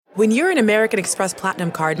When you're an American Express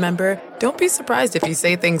Platinum card member, don't be surprised if you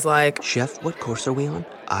say things like, "Chef, what course are we on?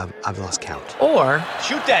 I've lost count." Or,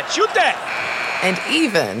 "Shoot that! And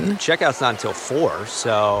even, "Checkout's not until 4,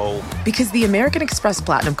 so..." Because the American Express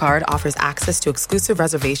Platinum Card offers access to exclusive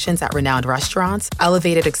reservations at renowned restaurants,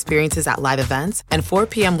 elevated experiences at live events, and 4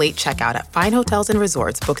 p.m. late checkout at fine hotels and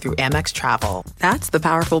resorts booked through Amex Travel. That's the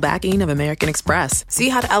powerful backing of American Express. See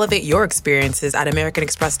how to elevate your experiences at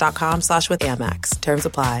americanexpress.com/withAmex. Terms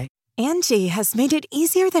apply. Angie has made it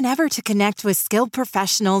easier than ever to connect with skilled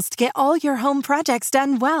professionals to get all your home projects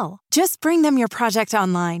done well. Just bring them your project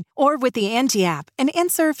online or with the Angie app and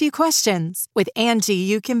answer a few questions. With Angie,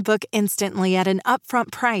 you can book instantly at an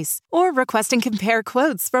upfront price or request and compare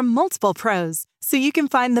quotes from multiple pros so you can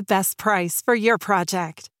find the best price for your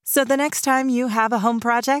project. So the next time you have a home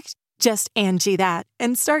project, just Angie that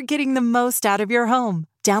and start getting the most out of your home.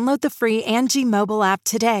 Download the free Angie mobile app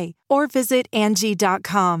today or visit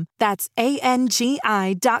Angie.com. That's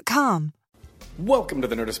ANGI.com. Welcome to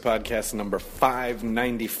the Nerdist Podcast number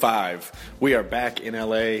 595. We are back in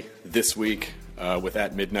LA this week with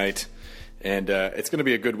At Midnight. And it's going to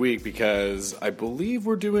be a good week because I believe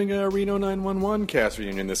we're doing a Reno 911 cast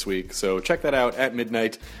reunion this week. So check that out, At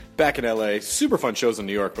Midnight, back in LA. Super fun shows in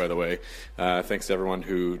New York, by the way. Thanks to everyone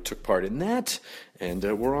who took part in that. And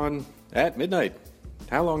we're on At Midnight.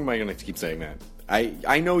 How long am I going to keep saying that?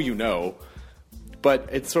 I know you know, but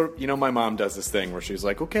it's sort of, my mom does this thing where she's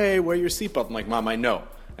like, okay, wear your seatbelt. I'm like, Mom, I know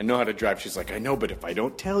how to drive. She's like, I know, but if I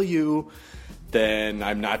don't tell you, then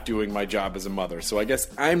I'm not doing my job as a mother. So I guess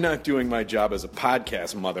I'm not doing my job as a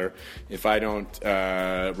podcast mother if I don't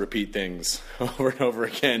repeat things over and over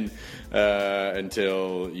again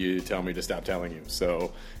until you tell me to stop telling you.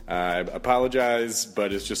 So I apologize,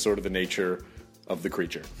 but it's just sort of the nature of the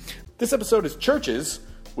creature. This episode is Chvrches,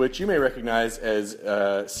 which you may recognize as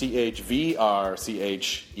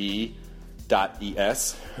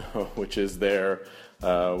CHVRCHE.ES, which is their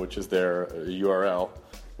URL,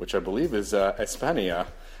 which I believe is España,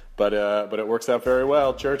 but it works out very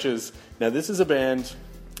well. Chvrches. Now, this is a band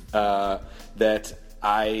that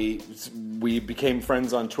we became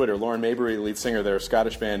friends on Twitter. Lauren Mayberry, lead singer, they're a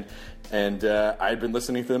Scottish band, and I'd been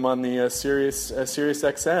listening to them on the Sirius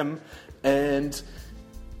XM, and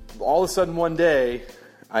all of a sudden one day,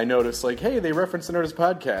 I noticed, hey, they referenced the Nerdist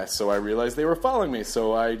Podcast, so I realized they were following me,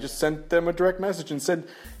 so I just sent them a direct message and said,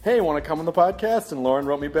 hey, want to come on the podcast? And Lauren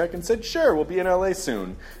wrote me back and said, sure, we'll be in LA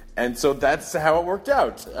soon. And so that's how it worked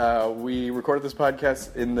out. We recorded this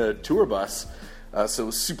podcast in the tour bus, so it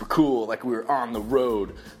was super cool, we were on the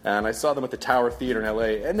road, and I saw them at the Tower Theater in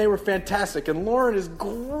LA, and they were fantastic, and Lauren is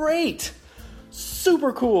great,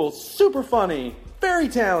 super cool, super funny, very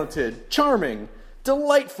talented, charming,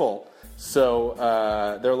 delightful. So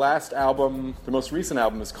their last album, the most recent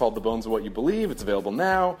album, is called The Bones of What You Believe. It's available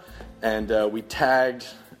now. And we tagged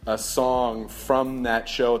a song from that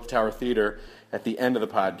show at the Tower Theater at the end of the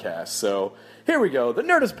podcast. So here we go, the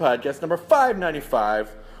Nerdist Podcast number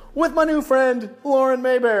 595 with my new friend, Lauren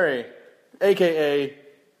Mayberry, a.k.a.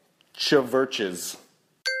 Chvrches.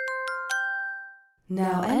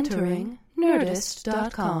 Now entering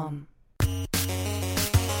Nerdist.com.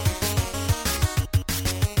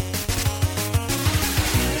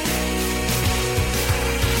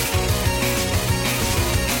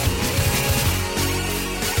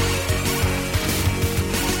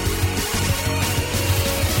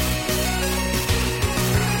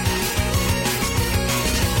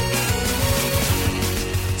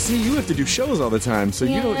 You have to do shows all the time, so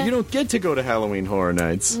you don't get to go to Halloween Horror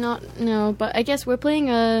Nights. No, but I guess we're playing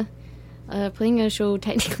a show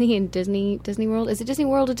technically in Disney World. Is it Disney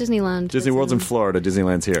World or Disneyland? Disney World's in Florida.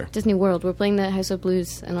 Disneyland's here. Disney World. We're playing the House of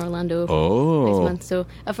Blues in Orlando next month. So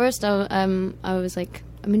at first I was like,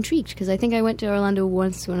 I'm intrigued because I think I went to Orlando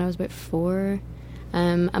once when I was about 4.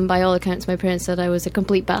 And by all accounts, my parents said I was a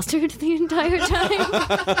complete bastard the entire time.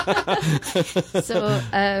 So,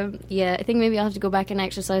 I think maybe I'll have to go back and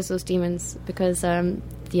exercise those demons because,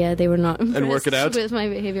 they were not impressed and work it out with my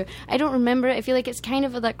behavior. I don't remember. I feel like it's kind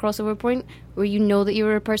of at that crossover point where you know that you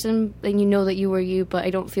were a person and you know that you were you, but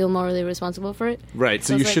I don't feel morally responsible for it. Right.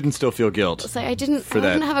 So you shouldn't still feel guilt. It's like I didn't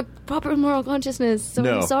have a proper moral consciousness. So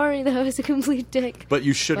I'm sorry that I was a complete dick. But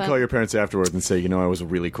you should call your parents afterwards and say, I was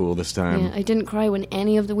really cool this time. Yeah, I didn't cry when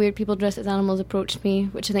any of the weird people dressed as animals approached me,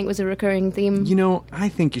 which I think was a recurring theme. I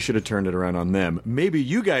think you should have turned it around on them. Maybe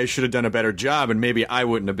you guys should have done a better job, and maybe I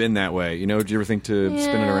wouldn't have been that way. Did you ever think to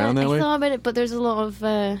spin it around that way? I thought about it, but there's a lot of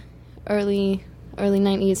early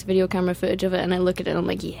 90s video camera footage of it, and I look at it and I'm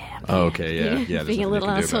like, yeah, man. Oh, okay, yeah. Being a little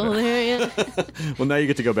asshole there, yeah. Well, now you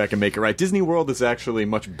get to go back and make it right. Disney World is actually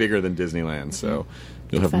much bigger than Disneyland, so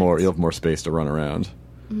you'll have more space to run around.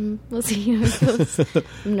 We'll see how it goes.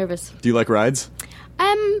 I'm nervous. Do you like rides?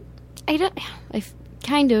 I don't. I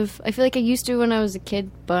feel like I used to when I was a kid,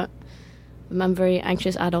 but I'm a very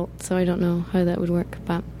anxious adult, so I don't know how that would work.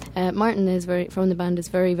 But Martin from the band is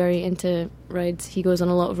very, very into rides. He goes on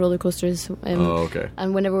a lot of roller coasters. Okay.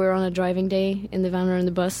 And whenever we're on a driving day in the van or in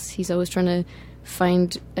the bus, he's always trying to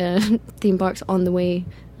find theme parks on the way,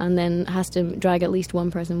 and then has to drag at least one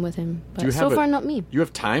person with him. But so far, not me. You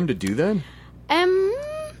have time to do that?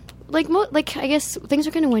 I guess things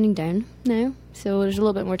are kind of winding down now, so there's a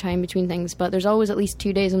little bit more time between things. But there's always at least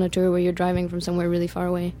 2 days on a tour where you're driving from somewhere really far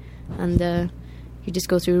away, and you just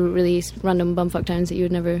go through really random bumfuck towns that you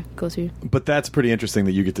would never go through. But that's pretty interesting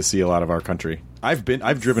that you get to see a lot of our country. I've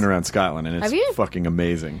driven around Scotland, and it's fucking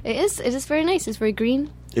amazing. It is very nice. It's very green.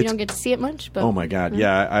 You don't get to see it much. But oh my god,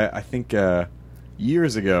 yeah. I think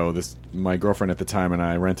years ago, my girlfriend at the time and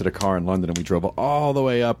I rented a car in London, and we drove all the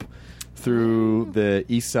way up through the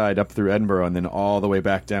east side, up through Edinburgh, and then all the way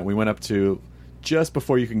back down. We went up to just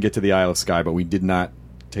before you can get to the Isle of Skye, but we did not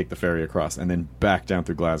take the ferry across, and then back down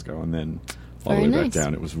through Glasgow, and then all the way back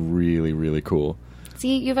down. It was really, really cool.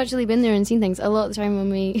 See, you've actually been there and seen things. A lot of the time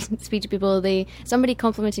when we speak to people, somebody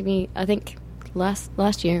complimented me, I think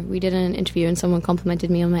last year, we did an interview and someone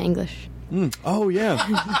complimented me on my English. Oh, yeah.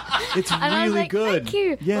 It's and really I was like, good. Thank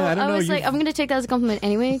you. Yeah, I don't know. I was like, I'm going to take that as a compliment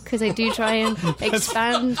anyway, because I do try and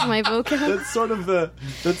expand my vocab. That's sort of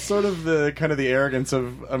the kind of the arrogance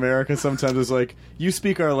of America sometimes is like, you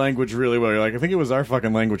speak our language really well. You're like, I think it was our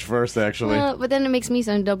fucking language first, actually. Well, but then it makes me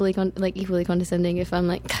sound doubly, equally condescending if I'm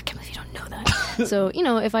like, God, I can't believe you don't know that. So,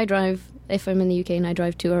 if I'm in the UK and I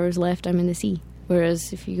drive 2 hours left, I'm in the sea.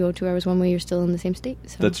 Whereas if you go 2 hours one way, you're still in the same state.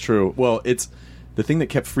 So. That's true. Well, the thing that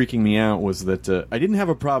kept freaking me out was that I didn't have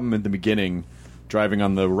a problem in the beginning driving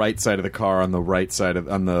on the right side of the car on the left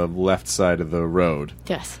side of the road.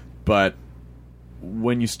 Yes. But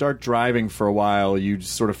when you start driving for a while, you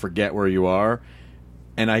just sort of forget where you are.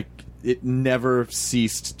 And it never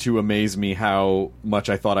ceased to amaze me how much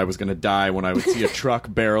I thought I was going to die when I would see a truck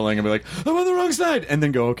barreling and be like, I'm on the wrong side! And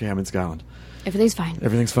then go, okay, I'm in Scotland. Everything's fine.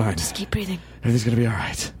 Everything's fine. Just keep breathing. Everything's going to be all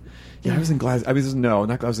right. Yeah, I was in Glasgow. I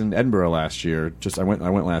was in Edinburgh last year. I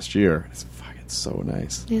went last year. It's fucking so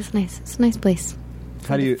nice. Yeah, it's nice. It's a nice place.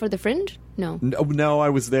 For the Fringe? No. No, I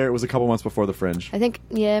was there. It was a couple months before the Fringe. I think,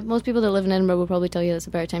 most people that live in Edinburgh will probably tell you that's a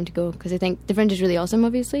better time to go, because I think the Fringe is really awesome,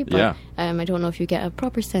 obviously, but I don't know if you get a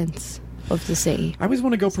proper sense of the city. I always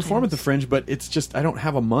want to go perform at the Fringe, but it's just, I don't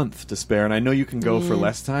have a month to spare, and I know you can go for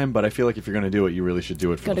less time, but I feel like if you're going to do it, you really should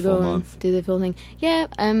do it for the full month. Do the full thing. Yeah,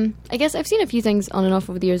 I guess I've seen a few things on and off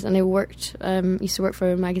over the years, and I used to work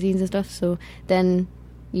for magazines and stuff, so then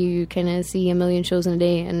you kind of see a million shows in a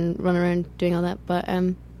day and run around doing all that, but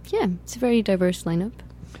it's a very diverse lineup.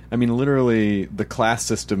 I mean, literally, the class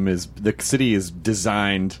system the city is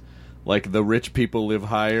designed like the rich people live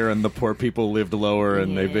higher and the poor people lived lower,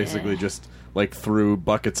 and they basically just threw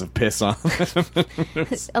buckets of piss on them.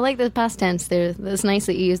 I like the past tense there. It's nice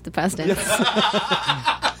that you used the past tense.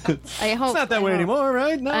 I hope it's not that way anymore,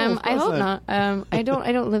 right? No, I hope not. I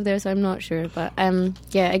don't live there, so I'm not sure. But I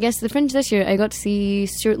guess the Fringe this year, I got to see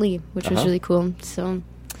Stuart Lee, which was really cool. So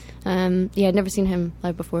I'd never seen him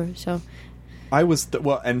live before, so. I was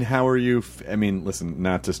and how are you? I mean, listen,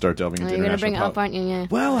 not to start delving into you're going to bring it up, aren't you? Yeah.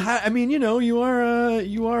 Well, I mean, you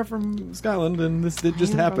are from Scotland, and this did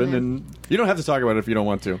just happen, and you don't have to talk about it if you don't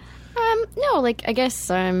want to. No, I guess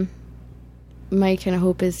my kind of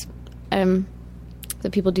hope is that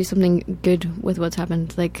people do something good with what's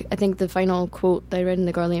happened. I think the final quote that I read in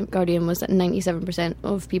the Guardian was that 97%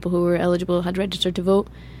 of people who were eligible had registered to vote,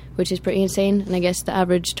 which is pretty insane. And I guess the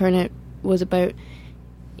average turnout was about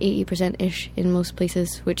 80%-ish in most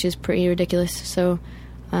places, which is pretty ridiculous. So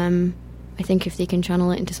I think if they can channel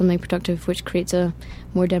it into something productive which creates a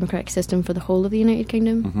more democratic system for the whole of the United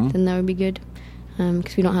Kingdom, then that would be good,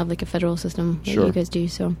 because we don't have a federal system like you guys do.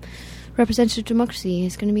 So representative democracy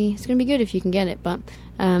is going to be good if you can get it, but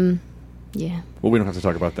well, we don't have to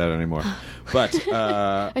talk about that anymore. But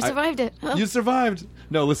I survived it. You survived.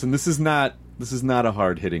 No, listen, this is not a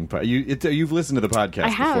hard-hitting podcast. You've listened to the podcast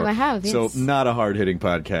before. I have. Yes. So not a hard-hitting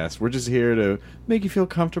podcast. We're just here to make you feel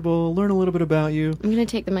comfortable, learn a little bit about you. I'm going to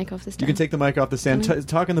take the mic off the stand. You can take the mic off the stand.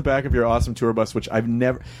 Talk in the back of your awesome tour bus, which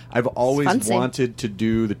I've always wanted to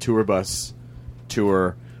do the tour bus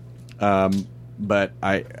tour, but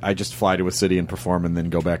I just fly to a city and perform and then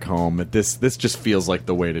go back home. This just feels like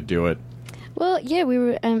the way to do it. Well, yeah, we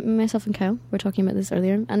were myself and Kyle were talking about this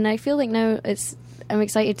earlier, and I feel like now I'm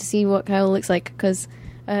excited to see what Kyle looks like, because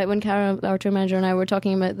when Cara, our tour manager, and I were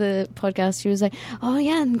talking about the podcast, she was like, "Oh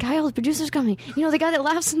yeah, and Kyle, the producer's coming. You know, the guy that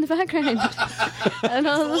laughs in the background." And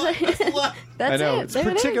I was like, "That's I know it. it's There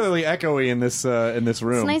particularly echoey in this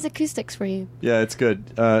room. It's nice acoustics for you." Yeah, it's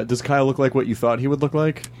good. Does Kyle look like what you thought he would look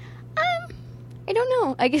like? I don't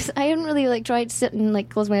know. I guess I haven't really like tried to sit and like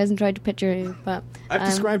close my eyes and tried to picture it, but I've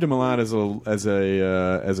described him a lot as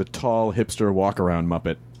a tall hipster walk around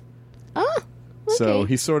Muppet. Oh, okay. So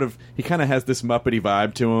he kind of has this Muppety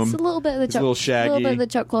vibe to him. It's a little bit of the He's a little shaggy. a little bit of the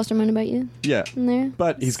Chuck Klosterman about you. Yeah, in there.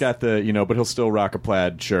 but he's got the but he'll still rock a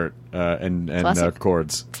plaid shirt and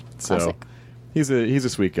cords. So Classic. he's a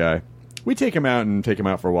sweet guy. We take him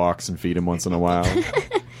out for walks and feed him once in a while.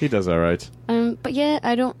 He does all right. But yeah,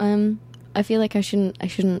 I don't. I feel like I shouldn't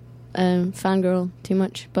fangirl too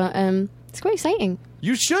much, but it's quite exciting.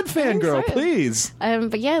 You should fangirl, please.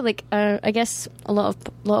 But yeah, like I guess a lot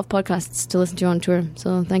of podcasts to listen to on tour.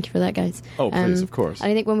 So thank you for that, guys. Oh, please, of course. And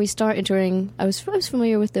I think when we started touring, I was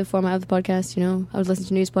familiar with the format of the podcast. You know, I was listening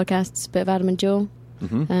to news podcasts, a bit of Adam and Joe.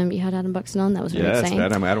 Mm-hmm. You had Adam Buxton on. That was really exciting.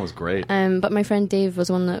 Adam was great. But my friend Dave was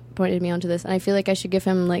the one that pointed me onto this, and I feel like I should give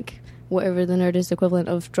him like whatever the Nerdist equivalent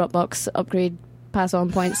of Dropbox upgrade pass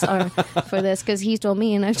on points are for this, because he's told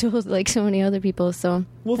me and I've told like so many other people. So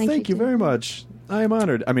thank you very much. I am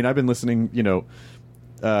honored. I mean, I've been listening. Sirius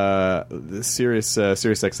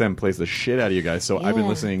XM plays the shit out of you guys, so I've been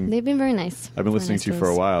listening. They've been very nice. I've been listening to you for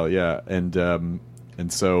a while, yeah,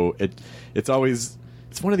 and so it's always.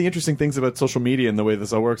 It's one of the interesting things about social media and the way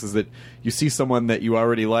this all works is that you see someone that you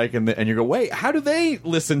already like and you go, wait, how do they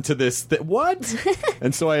listen to this? What?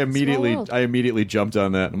 And so I immediately jumped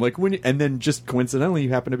on that. I'm like, and then just coincidentally, you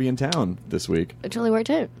happen to be in town this week. It totally worked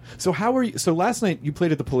out. So how were you? So last night you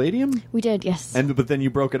played at the Palladium? We did, yes. But then you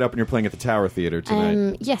broke it up and you're playing at the Tower Theatre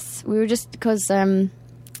tonight. Yes, we were just because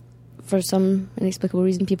for some inexplicable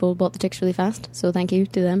reason, people bought the tickets really fast, so thank you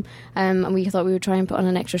to them. And we thought we would try and put on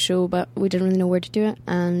an extra show, but we didn't really know where to do it.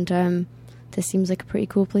 And this seems like a pretty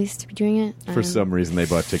cool place to be doing it. For some reason, they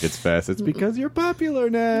bought tickets fast. It's because you're popular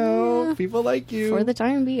now. Yeah, people like you. For the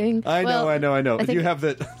time being. I know. You have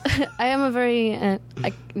that. I am a very,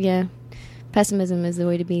 pessimism is the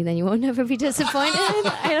way to be. Then you won't never be disappointed.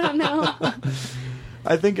 I don't know.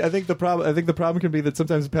 I think the problem can be that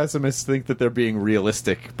sometimes pessimists think that they're being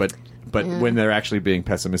realistic, but when they're actually being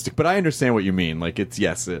pessimistic. But I understand what you mean. Like I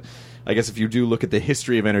guess if you do look at the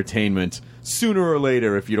history of entertainment, sooner or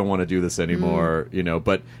later, if you don't want to do this anymore,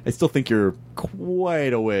 But I still think you're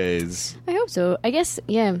quite a ways. I hope so. I guess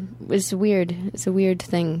it's weird. It's a weird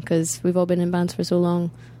thing because we've all been in bands for so long,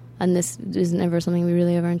 and this isn't ever something we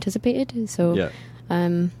really ever anticipated. So yeah.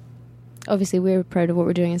 Obviously we're proud of what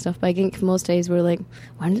we're doing and stuff, but I think most days we're like,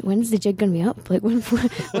 when's the jig going to be up? Like when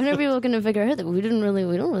are people going to figure out that we don't really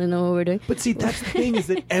know what we're doing? But see, that's the thing is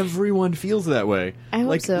that everyone feels that way. I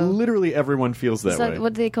hope so. Literally everyone feels that way.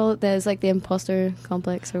 What do they call it? There's like the imposter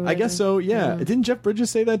complex or whatever. I guess so. Yeah. Didn't Jeff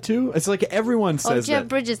Bridges say that too? It's like everyone says that. Jeff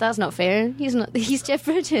Bridges, that's not fair. He's Jeff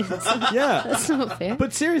Bridges. Yeah, that's not fair.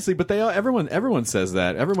 But seriously, everyone says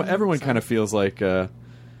that. Everyone kind of feels like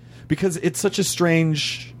because it's such a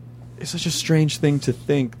strange thing to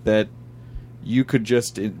think that you could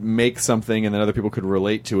just make something and then other people could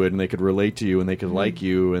relate to it and they could relate to you and they could like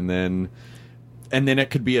you and then it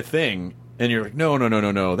could be a thing and you're like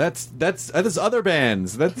no that's other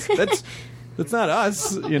bands that's not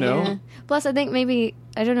us, Yeah. Plus I think maybe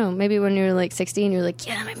when you're like 16 you're like,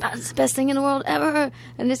 yeah, my band's the best thing in the world ever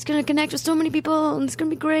and it's gonna connect with so many people and it's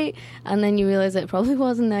gonna be great, and then you realize it probably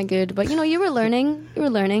wasn't that good, but you were learning.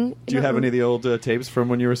 Do you have any of the old tapes from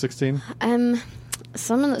when you were 16?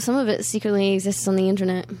 Some of it secretly exists on the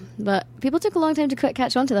internet, but people took a long time to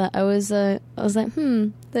catch on to that. I was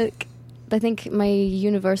like, I think my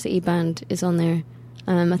university band is on there.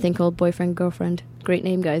 A thing called Boyfriend Girlfriend. Great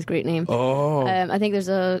name, guys. Great name. Oh. I think there's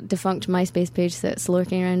a defunct MySpace page that's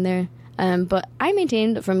lurking around there. But I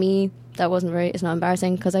maintained that for me, it's not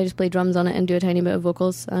embarrassing because I just play drums on it and do a tiny bit of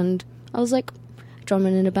vocals. And I was like,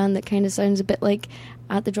 drumming in a band that kind of sounds a bit like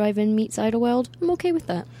At the Drive-In meets Idlewild. I'm okay with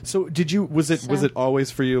that. So was it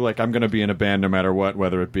always for you like, I'm going to be in a band no matter what,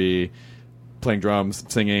 whether it be playing drums,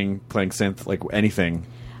 singing, playing synth, like anything?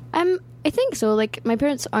 I think so. Like, my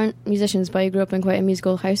parents aren't musicians, but I grew up in quite a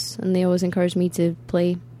musical house, and they always encouraged me to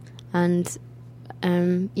play. And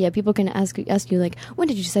people can ask you like, when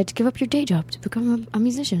did you decide to give up your day job to become a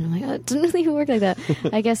musician? I'm like, it doesn't really work like that.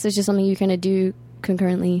 I guess it's just something you kind of do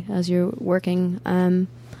concurrently as you're working. And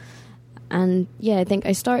yeah, I think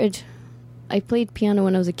I played piano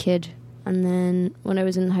when I was a kid, and then when I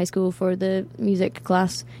was in high school for the music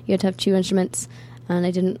class, you had to have two instruments, and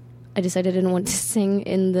I decided I didn't want to sing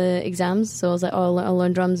in the exams, so I was like, oh, I'll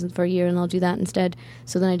learn drums for a year and I'll do that instead.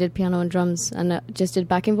 So then I did piano and drums, and I just did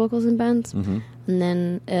backing vocals in bands. Mm-hmm. And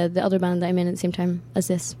then the other band that I'm in at the same time as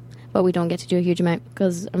this, but we don't get to do a huge amount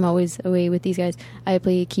because I'm always away with these guys. I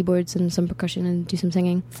play keyboards and some percussion and do some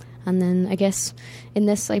singing. And then I guess in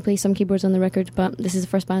this I play some keyboards on the record, but this is the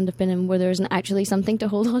first band I've been in where there isn't actually something to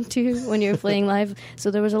hold on to when you're playing live.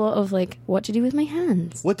 So there was a lot of like, what to do with my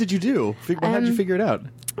hands. What did you do? How did you figure it out?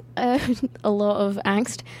 A lot of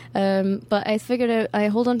angst, but I figured out I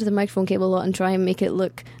hold on to the microphone cable a lot and try and make it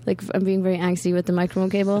look like I'm being very angsty with the microphone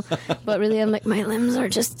cable, but really I'm like, my limbs are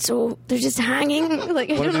just they're just hanging. Like,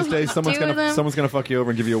 one of these days someone's gonna fuck you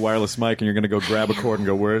over and give you a wireless mic, and you're gonna go grab a cord and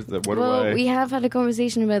go, where's that? Well, we have had a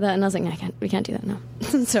conversation about that, and I was like, we can't do that now.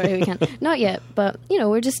 Sorry, we can't. Not yet, but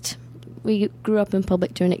we grew up in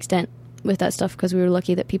public to an extent with that stuff because we were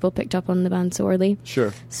lucky that people picked up on the band so early.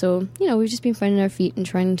 Sure. So we've just been finding our feet and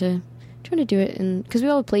trying to do it, and because we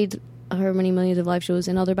all played however many millions of live shows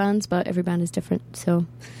in other bands, but every band is different. So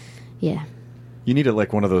yeah. You needed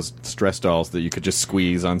like one of those stress dolls that you could just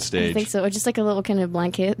squeeze on stage. I think so, or just like a little kind of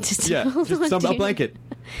blanket. A blanket.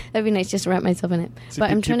 That'd be nice, just to wrap myself in it. See,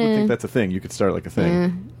 but I'm trying to think that's a thing. You could start like a thing.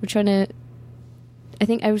 Yeah, we're trying to. I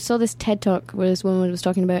think I saw this TED talk where this woman was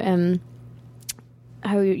talking about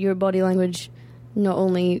how your body language not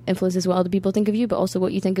only influences what other people think of you, but also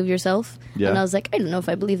what you think of yourself. Yeah. And I was like, I don't know if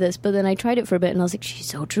I believe this, but then I tried it for a bit, and I was like, she's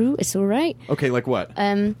so true. It's so right. Okay, like what?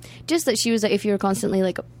 Just that she was like, if you're constantly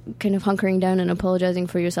like kind of hunkering down and apologizing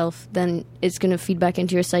for yourself, then it's going to feed back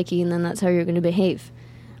into your psyche, and then that's how you're going to behave.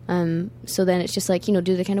 So then it's just like, do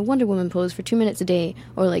the kind of Wonder Woman pose for 2 minutes a day,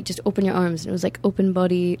 or like just open your arms. And it was like open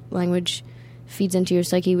body language feeds into your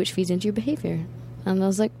psyche, which feeds into your behavior. And I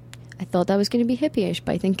was like, I thought that was going to be hippie-ish,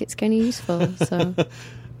 but I think it's kind of useful. So,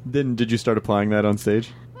 then did you start applying that on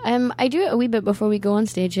stage? I do it a wee bit before we go on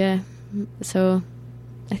stage, yeah. So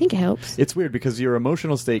I think it helps. It's weird because your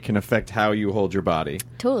emotional state can affect how you hold your body.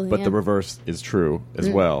 Totally. But the reverse is true as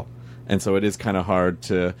well. And so it is kind of hard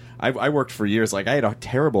to... I worked for years, like I had a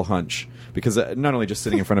terrible hunch because not only just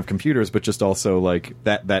sitting in front of computers, but just also like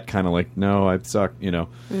that kind of like, no, I suck,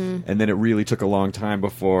 And then it really took a long time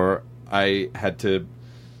before I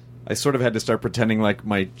sort of had to start pretending like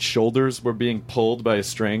my shoulders were being pulled by a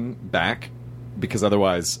string back, because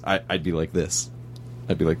otherwise I'd be like this.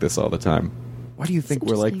 I'd be like this all the time. Why do you think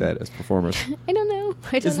we're like that as performers? I don't know.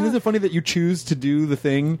 Isn't it funny that you choose to do the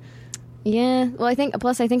thing? Yeah. Well, I think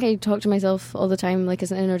I talk to myself all the time, like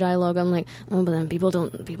as an inner dialogue. I'm like, oh, but then people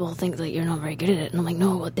think that you're not very good at it. And I'm like,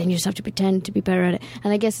 no, well, then you just have to pretend to be better at it.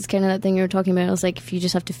 And I guess it's kind of that thing you were talking about. It's like, if you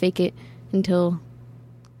just have to fake it until...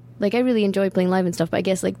 Like, I really enjoy playing live and stuff, but I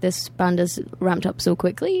guess, like, this band is ramped up so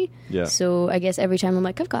quickly. Yeah. So I guess every time I'm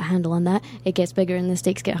like, I've got a handle on that, it gets bigger and the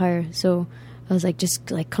stakes get higher. So I was like,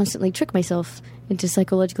 just, like, constantly trick myself into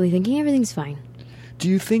psychologically thinking everything's fine. Do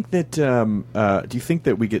you think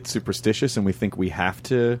that we get superstitious and we think we have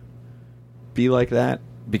to be like that?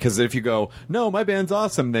 Because if you go, no, my band's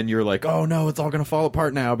awesome, then you're like, oh, no, it's all going to fall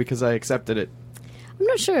apart now because I accepted it. I'm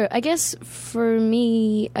not sure. I guess for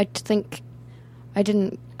me, I think...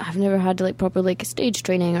 I've never had like proper like stage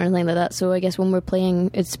training or anything like that, so I guess when we're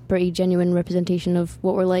playing it's pretty genuine representation of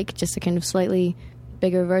what we're like, just a kind of slightly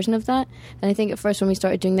bigger version of that. And I think at first when we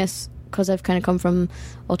started doing this, because I've kind of come from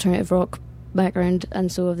alternative rock background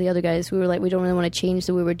and so have the other guys, we were like, we don't really want to change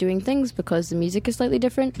the way we're doing things because the music is slightly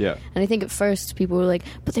different. Yeah. And I think at first people were like,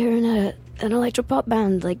 but they're in an electropop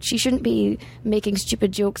band, like she shouldn't be making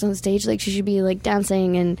stupid jokes on stage, like she should be like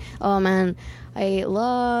dancing. And oh man, I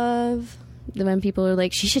love when people are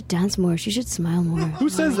like, she should dance more, she should smile more. Who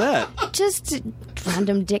says that? Just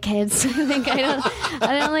random dickheads. I think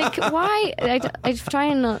I don't like, why? I try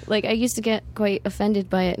and not, like, I used to get quite offended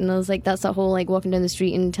by it, and I was like, that's that whole like walking down the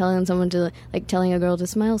street and telling someone to like telling a girl to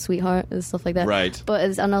smile, sweetheart, and stuff like that. Right. But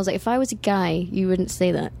and I was like, if I was a guy, you wouldn't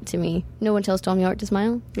say that to me. No one tells Tom York to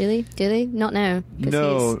smile, really? Do they? Not now.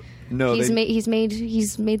 No, he's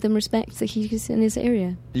made them respect that he's in his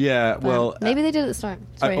area. Yeah, But well, maybe they did at the start.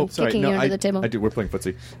 Sorry, I'm kicking you under the table. I do. We're playing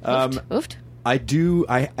footsie. Oofed. I do.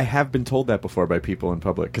 I have been told that before by people in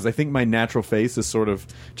public because I think my natural face is sort of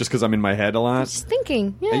just because I'm in my head a lot. Just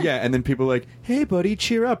thinking, yeah. Yeah, and then people are like, "Hey, buddy,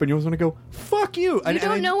 cheer up," and you always want to go, "Fuck you!" You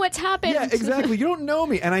don't know what's happened. Yeah, exactly. You don't know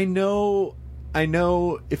me, and I know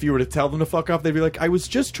if you were to tell them to fuck off, they'd be like, "I was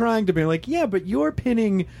just trying to be like, yeah, but you're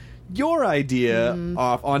pinning your idea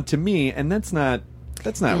off onto me, and that's not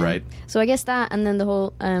right." So I guess that, and then the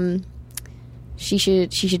whole she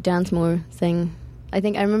should dance more thing. I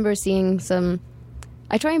think I remember seeing some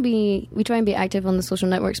we try and be active on the social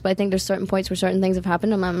networks, but I think there's certain points where certain things have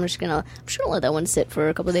happened, and I'm just gonna let that one sit for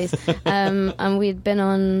a couple of days. And we'd been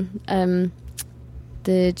on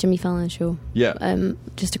the Jimmy Fallon show,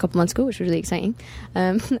 just a couple months ago, which was really exciting.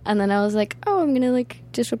 And then I was like, oh, I'm gonna like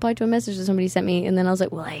just reply to a message that somebody sent me, and then I was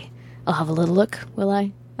like, I'll have a little look, will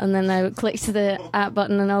I? And then I clicked the at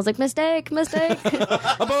button, and I was like, mistake.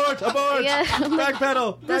 abort! Yeah,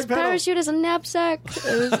 Backpedal! This parachute is a knapsack.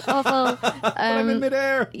 It was awful. I'm in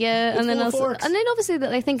midair. Yeah, and then obviously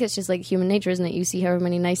that I think it's just like human nature, isn't it? You see however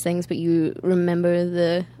many nice things, but you remember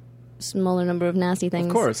the smaller number of nasty things.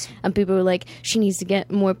 Of course. And people were like, she needs to get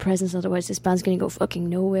more presence, otherwise this band's going to go fucking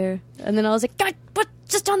nowhere. And then I was like, God, what?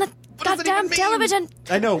 Just on the goddamn television.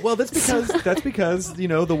 I know. Well, that's because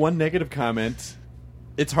the one negative comment.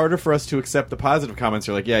 It's harder for us to accept the positive comments.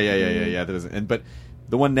 You're like, yeah. That isn't. But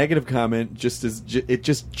the one negative comment it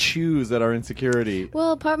just chews at our insecurity.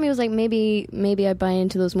 Well, part of me was like, maybe I buy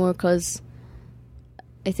into those more because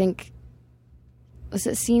I think there's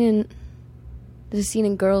a scene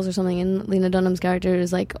in Girls or something, and Lena Dunham's character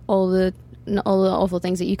is like all the awful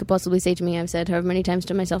things that you could possibly say to me, I've said however many times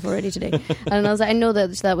to myself already today. And I was like, I know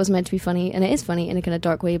that was meant to be funny, and it is funny in a kind of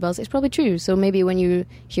dark way, but it's probably true. So maybe when you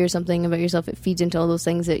hear something about yourself, it feeds into all those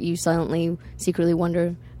things that you silently, secretly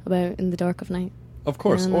wonder about in the dark of night. Of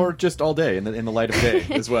course, or just all day in the light of day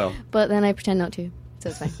as well. But then I pretend not to, so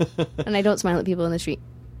it's fine. And I don't smile at people in the street,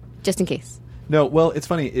 just in case. No, well, it's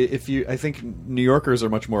funny. I think New Yorkers are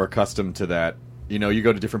much more accustomed to that. You know, you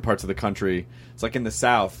go to different parts of the country. It's like in the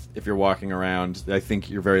South, if you're walking around, I think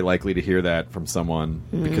you're very likely to hear that from someone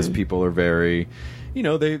because people are very,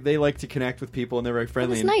 they like to connect with people and they're very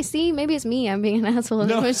friendly. It's nice. See, maybe it's me. I'm being an asshole.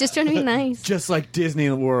 No. I was just trying to be nice. Just like Disney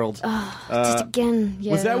World. Just again,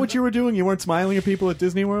 yeah. Was that what you were doing? You weren't smiling at people at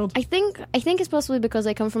Disney World? I think it's possibly because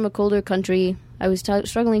I come from a colder country. I was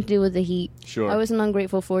struggling to deal with the heat. Sure. I was an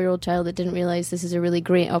ungrateful 4-year-old child that didn't realize this is a really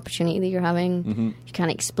great opportunity that you're having. Mm-hmm. You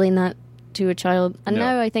can't explain that to a child. And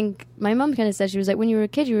now I think my mum kind of said, she was like, when you were a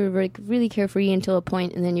kid you were like really carefree until a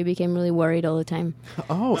point, and then you became really worried all the time.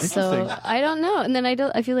 Oh, interesting. So I don't know. And then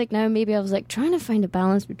I feel like now maybe I was like trying to find a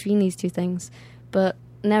balance between these two things, but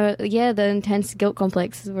now the intense guilt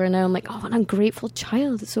complex where now I'm like, oh, an ungrateful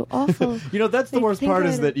child, it's so awful. That's the worst part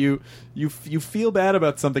is that you feel bad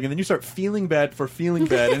about something, and then you start feeling bad for feeling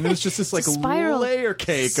bad, and then it's just this like layer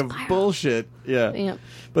cake of bullshit. Yeah.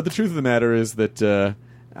 But the truth of the matter is that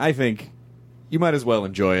I think you might as well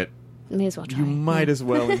enjoy it. May as well try. You might as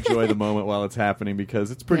well enjoy the moment while it's happening because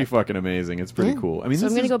it's pretty fucking amazing. It's pretty cool. I mean, so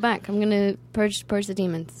I'm going to go back. I'm going to purge the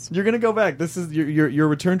demons. You're going to go back. This is your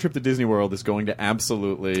return trip to Disney World is going to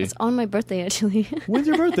absolutely. It's on my birthday, actually. When's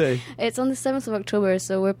your birthday? It's on the 7th of October.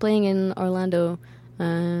 So we're playing in Orlando,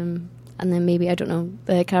 and then maybe, I don't know.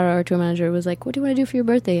 The Cara, our tour manager, was like, "What do you want to do for your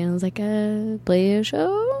birthday?" And I was like, "Play a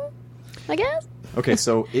show, I guess." Okay,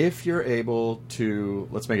 so if you're able to,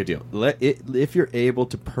 let's make a deal. If you're able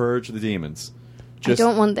to purge the demons, I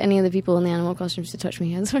don't want any of the people in the animal costumes to touch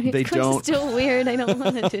me. I'm sorry, they don't. It's still weird. I don't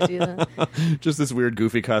want it to do that. Just this weird,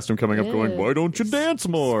 goofy costume coming up, going, "Why don't you dance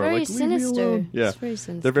more?" It's very sinister. Yeah, it's very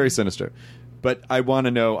sinister. They're very sinister. But I want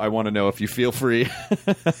to know if you feel free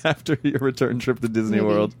after your return trip to Disney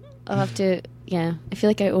World. I'll have to. Yeah, I feel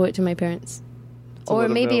like I owe it to my parents, or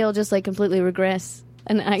maybe I'll just like completely regress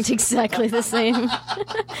and act exactly the same.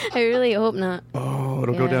 I really hope not. Oh,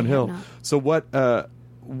 it'll go downhill. So what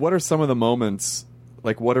are some of the moments,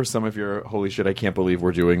 like what are some of your holy shit, I can't believe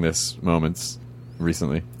we're doing this moments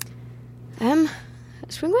recently?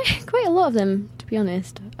 It's been quite a lot of them, to be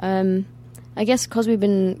honest. I guess because we've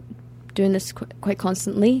been doing this quite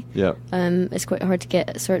constantly, it's quite hard to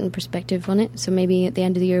get a certain perspective on it. So maybe at the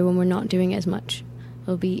end of the year when we're not doing it as much,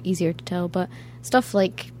 it'll be easier to tell. But stuff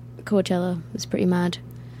like Coachella was pretty mad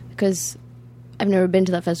because I've never been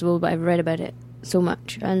to that festival, but I've read about it so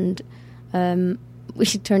much, and we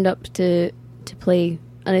turned up to play,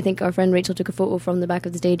 and I think our friend Rachel took a photo from the back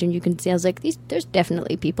of the stage, and you can see, I was like, there's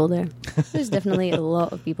definitely people there. There's definitely a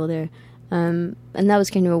lot of people there, and that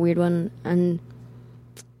was kind of a weird one. And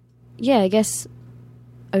yeah, I guess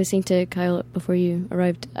I was saying to Kyle before you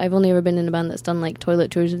arrived, I've only ever been in a band that's done like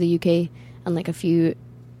toilet tours of the UK and like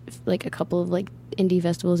a couple of like indie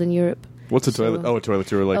festivals in Europe. What's a toilet? A toilet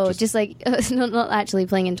tour, like just like not actually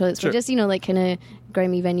playing in toilets, but just like kind of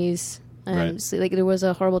grimy venues. Right. So, like there was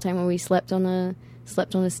a horrible time when we slept on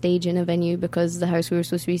a stage in a venue because the house we were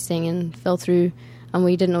supposed to be staying in fell through, and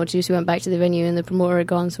we didn't know what to do. So we went back to the venue, and the promoter had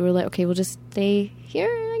gone. So we were like, okay, we'll just stay here,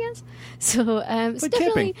 I ass. So it's like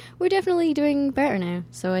definitely camping. we're definitely doing better now.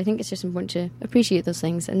 So I think it's just important to appreciate those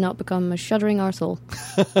things and not become a shuddering arsehole.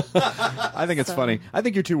 I think it's funny. I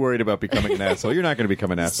think you're too worried about becoming an asshole. You're not going to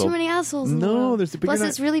become an There's asshole. too many assholes. In the No, world. there's. Plus,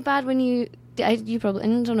 it's really bad when you probably,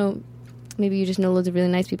 and I don't know, maybe you just know loads of really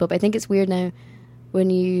nice people, but I think it's weird now when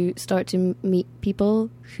you start to meet people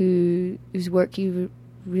whose work you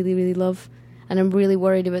really, really love. And I'm really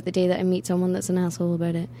worried about the day that I meet someone that's an asshole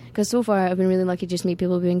about it. Because so far, I've been really lucky to just meet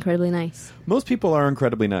people who are incredibly nice. Most people are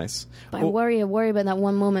incredibly nice. But I worry about that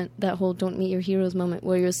one moment, that whole don't meet your heroes moment,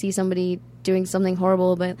 where you'll see somebody doing something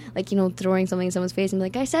horrible about, like, you know, throwing something in someone's face and be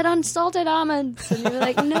like, I said unsalted almonds. And you're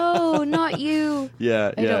like, no, not you.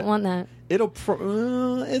 Yeah, I don't want that.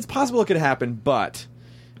 It's possible it could happen, but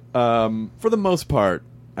for the most part,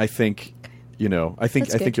 I think, I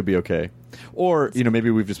think you'll be okay. Or, maybe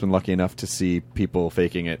we've just been lucky enough to see people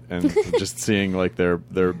faking it and just seeing like their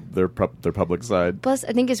public side. Plus,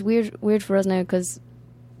 I think it's weird for us now because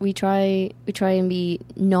we try and be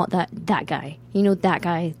not that guy. That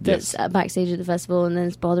guy that's backstage at the festival and then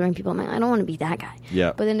it's bothering people. I'm like, I don't want to be that guy.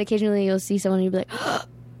 Yeah. But then occasionally you'll see someone and you'll be like, oh,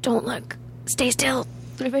 don't look, stay still.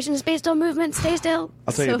 Revision is based on movement. Stay still.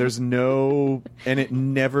 I'll tell you, there's no, and it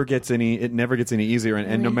never gets any easier.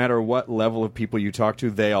 And no matter what level of people you talk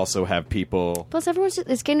to, they also have people. Plus,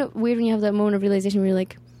 it's kind of weird when you have that moment of realization where you're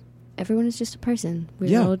like, everyone is just a person.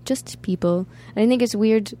 We're all just people. And I think it's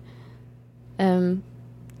weird. I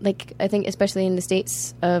think especially in the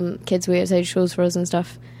States, kids wait outside shows for us and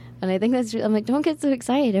stuff. And I think I'm like, don't get so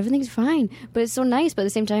excited. Everything's fine. But it's so nice. But at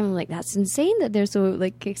the same time, I'm like, that's insane that they're so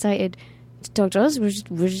like excited to talk to us. We're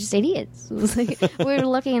just idiots. It's like, we're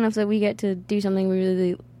lucky enough that we get to do something we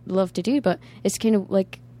really love to do, but it's kind of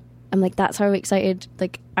like, I'm like, that's how excited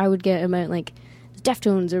like I would get about like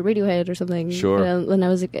Deftones or Radiohead or something. Sure. When I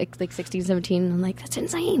was like 16, 17, I'm like, that's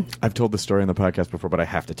insane. I've told this story on the podcast before, but I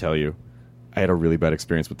have to tell you, I had a really bad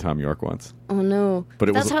experience with Tom York once. Oh no!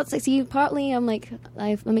 But that's how it's like. See, partly I'm like,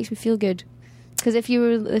 that makes me feel good, because if you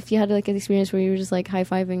had like an experience where you were just like high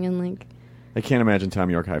fiving and like. I can't imagine Tom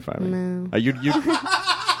York high-fiving. No.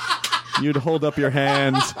 You'd hold up your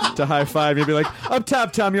hand to high-five. You'd be like, up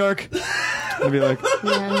top, Tom York. I'd be like...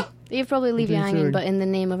 Yeah. You'd probably leave you hanging, but in the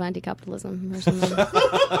name of anti-capitalism or something.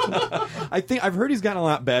 I think I've heard he's gotten a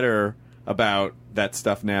lot better about that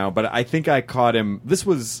stuff now, but I think I caught him... This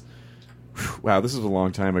was a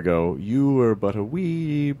long time ago. You were but a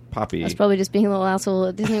wee poppy. I was probably just being a little asshole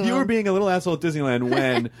at Disneyland. You were being a little asshole at Disneyland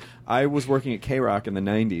when I was working at K-Rock in the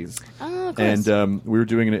 90s. Oh, of course. And we were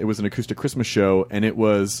doing it was an acoustic Christmas show, and it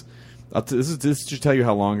was... this should tell you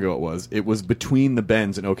how long ago it was. It was between the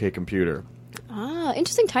Bends and OK Computer. Ah,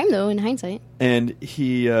 interesting time, though, in hindsight. And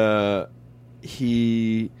he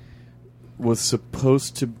was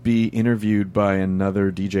supposed to be interviewed by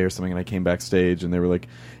another DJ or something, and I came backstage, and they were like,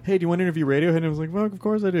 hey, do you want to interview Radiohead? And I was like, well, of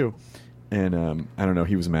course I do. And I don't know,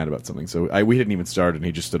 he was mad about something, so we hadn't even started, and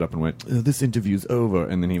he just stood up and went, this interview's over,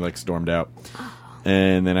 and then he like stormed out.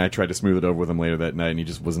 And then I tried to smooth it over with him later that night, and he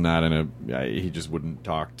just was not he just wouldn't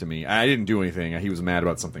talk to me. I didn't do anything. He was mad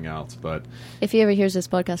about something else, but... If he ever hears this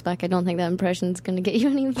podcast back, I don't think that impression's going to get you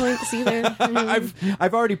any points either.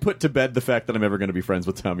 I've already put to bed the fact that I'm ever going to be friends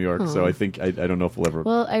with Tom York, so I think... I don't know if we'll ever...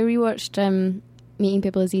 Well, I rewatched Meeting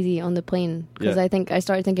People is Easy on the plane, because I think I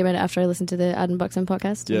started thinking about it after I listened to the Adam Buxton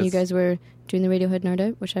podcast, and you guys were doing the Radiohead Nerd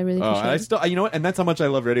Out, which I really appreciate. I still... You know what? And that's how much I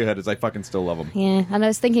love Radiohead, is I fucking still love them. Yeah, and I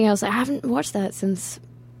was like, I haven't watched that since...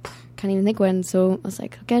 Can't even think when, so I was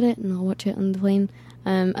like, I'll get it and I'll watch it on the plane.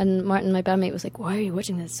 And Martin, my bandmate, was like, why are you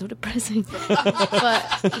watching this? It's so depressing. But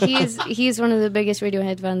he's one of the biggest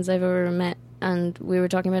Radiohead fans I've ever met, and we were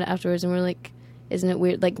talking about it afterwards, and we were like, isn't it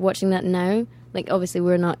weird, like, watching that now? Like, obviously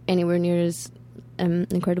we're not anywhere near as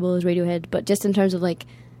incredible as Radiohead, but just in terms of like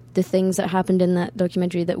the things that happened in that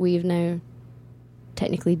documentary that we've now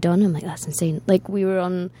technically done, I'm like, that's insane. Like, we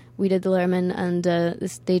did the Letterman, and the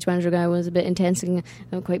stage manager guy was a bit intense and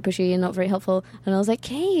quite pushy and not very helpful, and I was like,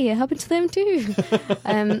 hey, it happened to them too.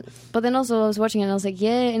 But then also I was watching it and I was like,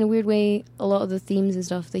 yeah, in a weird way, a lot of the themes and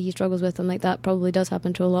stuff that he struggles with, I'm like, that probably does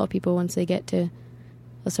happen to a lot of people once they get to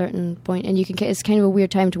a certain point, and it's kind of a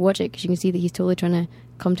weird time to watch it, because you can see that he's totally trying to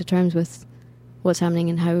come to terms with what's happening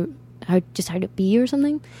and how to be or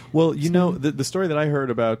something. Well, know, the story that I heard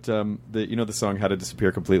about the song How to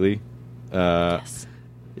Disappear Completely. Yes.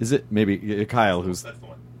 Is it maybe Kyle who's That's the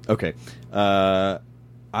one. Okay. I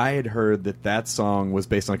had heard that song was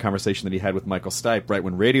based on a conversation that he had with Michael Stipe right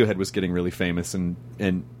when Radiohead was getting really famous, and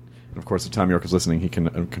of course if Tom York is listening, he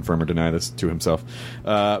can confirm or deny this to himself.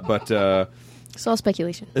 But it's all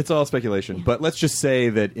speculation. It's all speculation. Yeah. But let's just say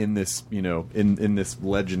that in this, in this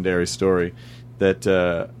legendary story,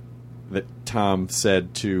 that that Tom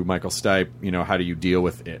said to Michael Stipe, how do you deal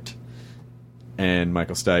with it? And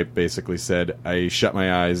Michael Stipe basically said, I shut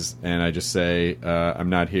my eyes and I just say, I'm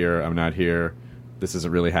not here, this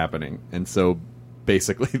isn't really happening. And so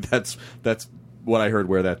basically that's what I heard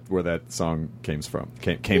where that song came from.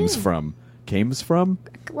 Cames from?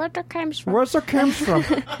 Where it comes from? Where's it comes from?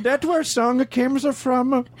 That's where song comes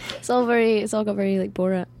from. It's all got very like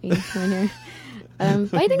Borat in here.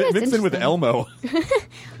 But I think that's mixed in with interesting. Elmo.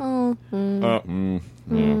 Oh. All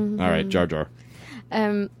right, Jar Jar.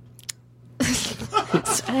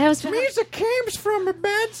 Music comes from a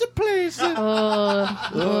bad place. That's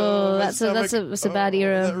a bad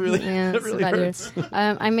era. That really bad hurts.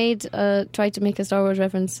 era. I tried to make a Star Wars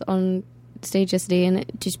reference on stage yesterday, and it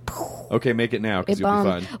just Okay, make it now because it you'll be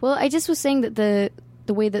bombed. fine. Well, I just was saying that the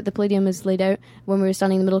way that the Palladium is laid out when we were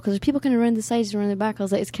standing in the middle, because there's people kind of around the sides and around the back. I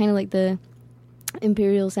was like, it's kind of like the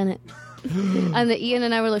Imperial Senate. And the Ian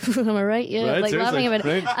and I were like, am I right? Yeah, Right, like seriously, laughing about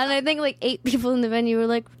right. it. And I think like 8 people in the venue were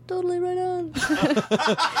like, totally right on. But can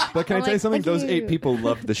I I'm tell you like, something? thank Those you. 8 people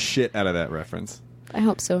loved the shit out of that reference. I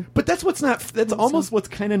hope so. But that's what's not. That's almost what's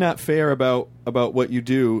kind of not fair about what you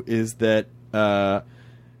do is that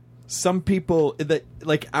some people that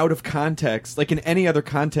like out of context, like in any other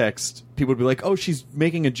context, people would be like, "Oh, she's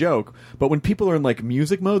making a joke." But when people are in like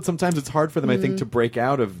music mode, sometimes it's hard for them, I think, to break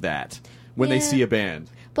out of that when they see a band.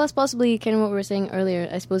 Plus, possibly, kind of what we were saying earlier,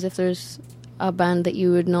 I suppose if there's a band that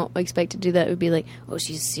you would not expect to do that, it would be like, oh,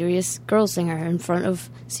 she's a serious girl singer in front of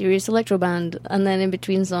serious electro band. And then in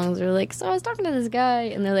between songs, they're like, so I was talking to this guy.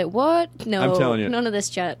 And they're like, what? No, I'm telling you. none of this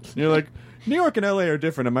chat. And you're like, New York and LA are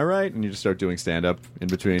different, am I right? And you just start doing stand-up in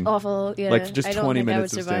between. Awful, yeah. Like just I don't 20 think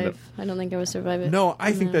minutes I would of stand-up. survive. I don't think I would survive it. No,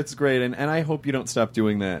 I think that's great, and I hope you don't stop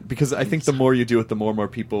doing that, because I think the more you do it, the more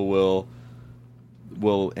people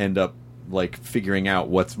will end up like figuring out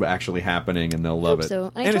what's actually happening, and they'll love it.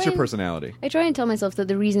 So. And it's your personality. I try and tell myself that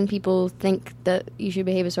the reason people think that you should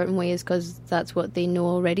behave a certain way is because that's what they know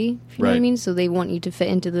already, if you know what I mean? So they want you to fit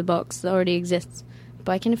into the box that already exists.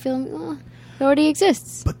 But I kind of feel, it already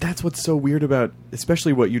exists. But that's what's so weird about,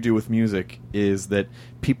 especially what you do with music, is that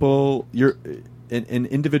people, an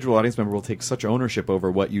individual audience member will take such ownership over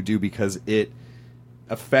what you do because it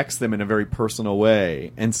affects them in a very personal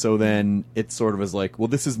way. And so then it sort of is like, well,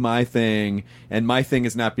 this is my thing, and my thing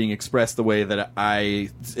is not being expressed the way that I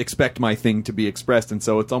expect my thing to be expressed. And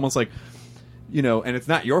so it's almost like, and it's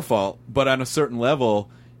not your fault, but on a certain level,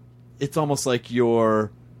 it's almost like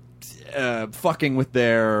you're fucking with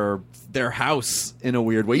their house in a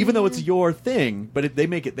weird way, even though it's your thing, but they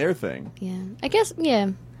make it their thing. Yeah. I guess, yeah.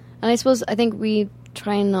 And I think we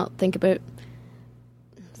try and not think about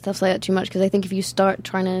stuff like that too much, because I think if you start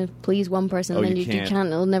trying to please one person, then you can't.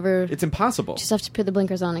 It'll never. It's impossible. You just have to put the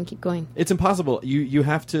blinkers on and keep going. It's impossible. You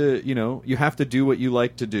have to you have to do what you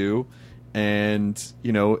like to do, and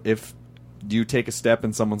if you take a step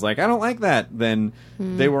and someone's like, I don't like that, then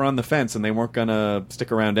they were on the fence and they weren't gonna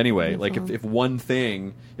stick around anyway. Like if one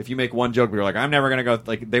thing, if you make one joke, you're like, I'm never gonna go.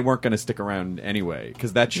 Like they weren't gonna stick around anyway,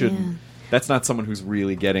 because that shouldn't. Yeah. That's not someone who's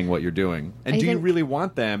really getting what you're doing. And do you really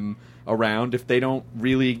want them around if they don't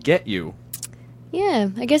really get you? Yeah,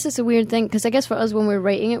 I guess it's a weird thing, because I guess for us when we're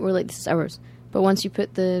writing it, we're like, this is ours. But once we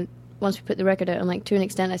put the record out, and like to an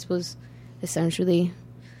extent, I suppose this sounds really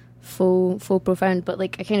faux profound, but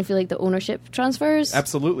like I kind of feel like the ownership transfers.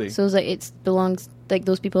 Absolutely. So it's like it belongs, like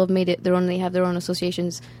those people have made it their own, they have their own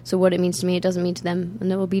associations, so what it means to me, it doesn't mean to them, and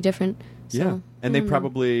it will be different. So, yeah, and they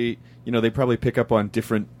probably pick up on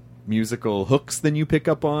different musical hooks than you pick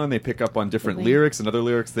up on. They pick up on different lyrics and other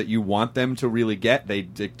lyrics that you want them to really get.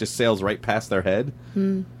 It just sails right past their head.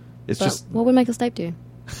 It's but just, what would Michael Stipe do?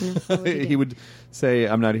 What would he would say,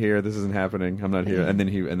 I'm not here, this isn't happening, I'm not here, and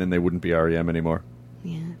then they wouldn't be REM anymore.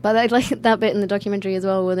 Yeah, but I like that bit in the documentary as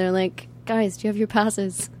well, where they're like, guys, do you have your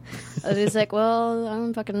passes? And it's like, well,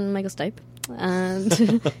 I'm fucking Michael Stipe, and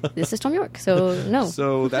this is Tom York, so no.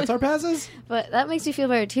 So that's our passes? But that makes me feel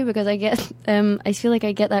better too, because I get, I feel like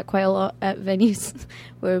I get that quite a lot at venues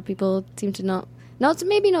where people seem to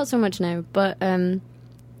maybe not so much now, but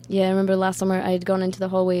yeah, I remember last summer I had gone into the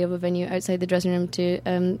hallway of a venue outside the dressing room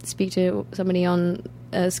to speak to somebody on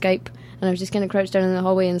Skype, and I was just kind of crouched down in the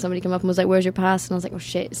hallway, and somebody came up and was like, where's your pass? And I was like, oh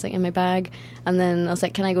shit, it's like in my bag. And then I was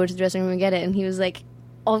like, can I go to the dressing room and get it? And he was like,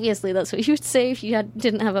 obviously that's what you would say if you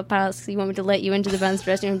didn't have a pass, so you want me to let you into the band's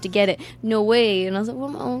dressing room to get it. No way. And I was like,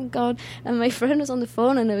 oh god. And my friend was on the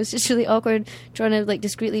phone, and it was just really awkward trying to like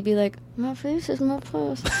discreetly be like, my face is my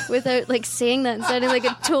pass, without like saying that and sounding like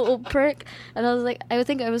a total prick. And I was like, I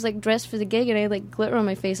think I was like dressed for the gig, and I had like glitter on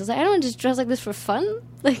my face. I was like, I don't just dress like this for fun,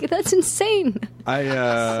 like that's insane.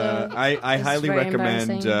 I highly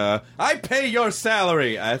recommend. I pay your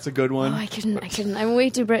salary. That's a good one. Oh, I couldn't. I'm way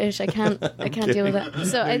too British. I can't deal with that.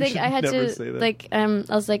 So I think I had to like. I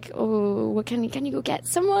was like, oh, what can you go get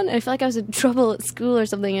someone? And I felt like I was in trouble at school or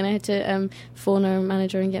something, and I had to phone our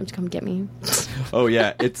manager and get him to come get me. Oh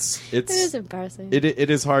yeah, it is embarrassing. It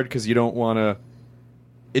is hard because you don't want to.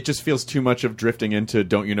 It just feels too much of drifting into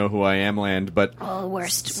 "don't you know who I am" land. But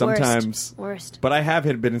sometimes worst. But I have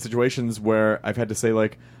been in situations where I've had to say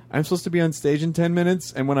like, I'm supposed to be on stage in 10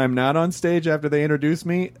 minutes, and when I'm not on stage after they introduce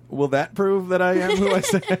me, will that prove that I am who I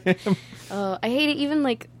say I am? Oh, I hate it. Even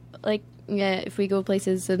like yeah, if we go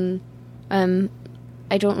places and I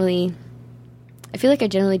don't really. I feel like I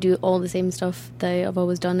generally do all the same stuff that I've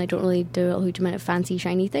always done. I don't really do a huge amount of fancy,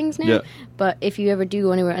 shiny things now. Yeah. But if you ever do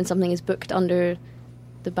go anywhere and something is booked under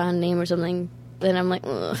the band name or something, then I'm like,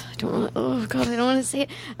 ugh, I don't want. Oh God, I don't want to say it.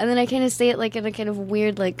 And then I kind of say it like in a kind of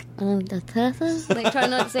weird, like trying not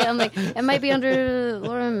to say it. I'm like, it might be under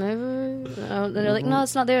Laura Mayberry. And they're like, no,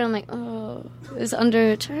 it's not there. And I'm like, oh, it's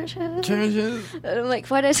under Chvrches. And I'm like,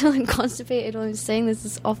 why do I sound like constipated when I'm saying this?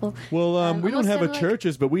 This is awful. Well, we don't have a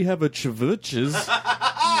Chvrches, but we have a Chvrches.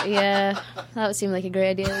 Yeah, that would seem like a great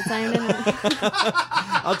idea at the time, didn't it?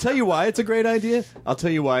 I'll tell you why it's a great idea.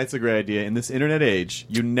 In this internet age,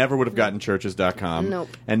 you never would have gotten churches.com. Nope.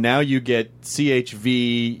 And now you get chvur.es.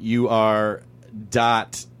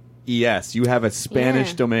 You have a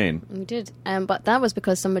Spanish domain. We did. But that was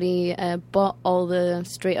because somebody bought all the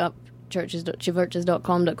straight up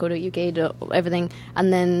chvrches.com.co.uk, everything,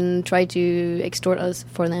 and then tried to extort us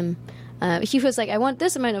for them. He was like, I want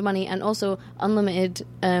this amount of money and also unlimited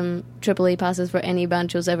AAA passes for any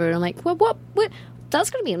band shows ever. And I'm like, what? That's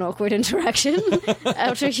going to be an awkward interaction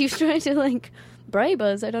after you try to like bribe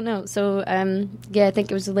us. I don't know. So yeah, I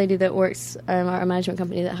think it was the lady that works at our management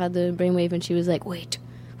company that had the brainwave, and she was like, wait,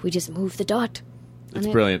 we just moved the dot. It's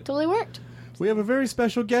brilliant. It totally worked. We have a very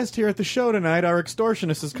special guest here at the show tonight. Our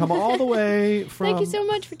extortionist has come all the way from... Thank you so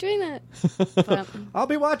much for doing that. I'll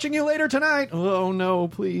be watching you later tonight. Oh, no,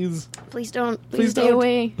 please. Please don't. Please stay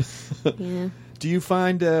away. Yeah. Do you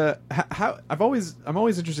find... how? I'm always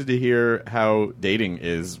interested to hear how dating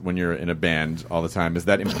is when you're in a band all the time. Is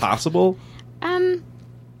that impossible? I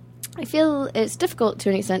feel it's difficult to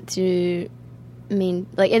an extent to... I mean,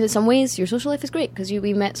 like, in some ways, your social life is great because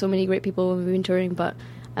we met so many great people when we've been touring, but...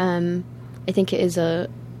 I think it is a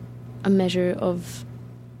measure of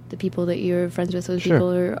the people that you're friends with, those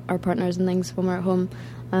people are partners and things when we're at home.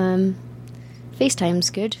 FaceTime's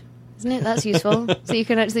good, isn't it? That's useful. So you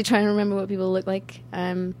can actually try and remember what people look like.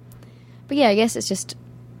 But yeah, I guess it's just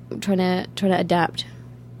trying to adapt.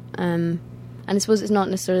 And I suppose it's not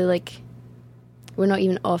necessarily like we're not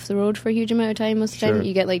even off the road for a huge amount of time most of the time.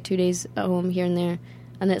 You get like 2 days at home here and there,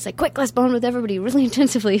 and then it's like, quick, let's bond with everybody really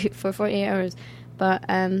intensively for 48 hours. But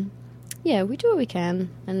yeah, we do what we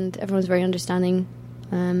can, and everyone's very understanding.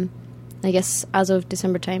 I guess as of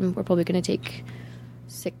December time, we're probably going to take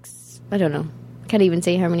 6, I don't know, I can't even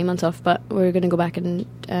say how many months off, but we're going to go back and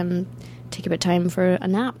take a bit of time for a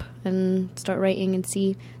nap and start writing and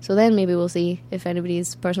see. So then maybe we'll see if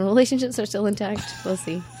anybody's personal relationships are still intact. We'll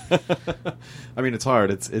see. I mean, it's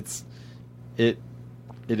hard. It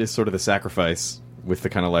is sort of the sacrifice with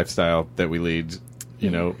the kind of lifestyle that we lead.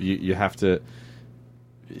 You know, you have to...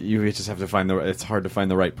 You just have to find it's hard to find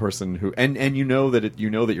the right person who, and you know that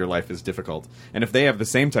your life is difficult, and if they have the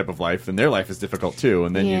same type of life, then their life is difficult too,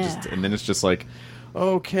 and then then it's just like,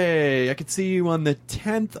 okay, I could see you on the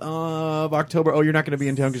 10th of October. Oh, you're not going to be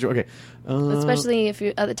in town because you're okay. Especially if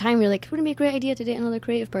you at the time you're like, wouldn't it be a great idea to date another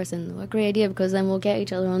creative person? What a great idea, because then we'll get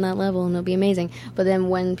each other on that level and it'll be amazing. But then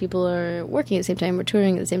when people are working at the same time or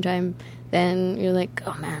touring at the same time, then you're like,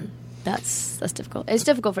 oh man. That's difficult. It's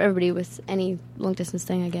difficult for everybody with any long distance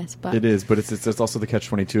thing, I guess. But it is, but it's also the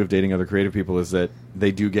catch-22 of dating other creative people is that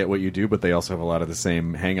they do get what you do, but they also have a lot of the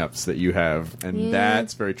same hang-ups that you have, and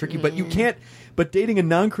that's very tricky. But you can't. But dating a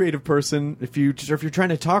non-creative person, if you're trying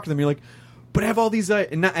to talk to them, you're like, but I have all these,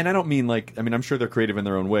 and I don't mean like, I mean, I'm sure they're creative in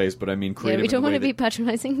their own ways, but I mean creative. Yeah, we don't want to be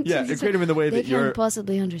patronizing. Yeah, creative in the way that you're. They can't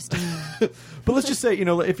possibly understand. But let's just say, you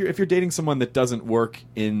know, if you're dating someone that doesn't work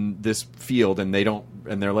in this field, and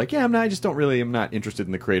they're like, yeah, I'm not interested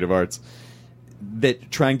in the creative arts.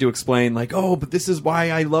 That trying to explain like, oh, but this is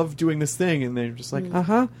why I love doing this thing, and they're just like,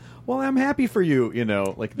 well, I'm happy for you, you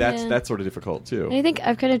know, like that's sort of difficult too. And I think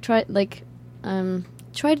I've kind of tried a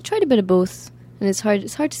bit of both. And it's hard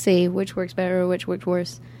to say which works better or which worked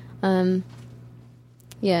worse.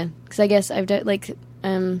 Yeah, because I guess I've done, like... do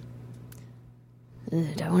I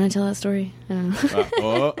want to tell that story? I don't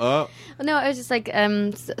know. No, I was just like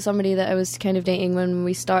somebody that I was kind of dating when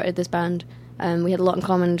we started this band. We had a lot in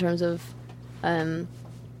common in terms of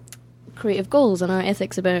creative goals and our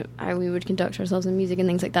ethics about how we would conduct ourselves in music and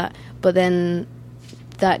things like that. But then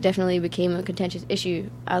that definitely became a contentious issue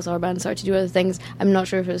as our band started to do other things. I'm not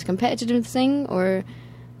sure if it was a competitive thing or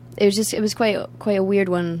it was quite a weird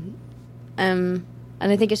one. And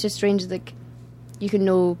I think it's just strange that you can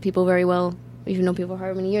know people very well, you've known people for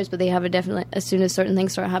however many years, but they have a definite, as soon as certain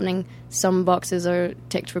things start happening, some boxes are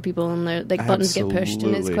ticked for people and their buttons get pushed,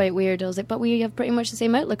 and it's quite weird. I was like, but we have pretty much the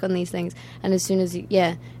same outlook on these things. And as soon as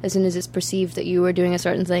it's perceived that you were doing a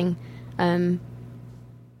certain thing,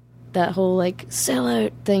 that whole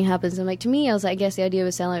sellout thing happens. And to me, I was like, I guess the idea of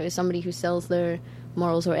a sellout is somebody who sells their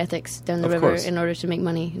morals or ethics down the river in order to make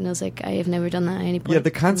money. And I was like, I have never done that at any point. Yeah, the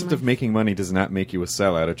concept of making money does not make you a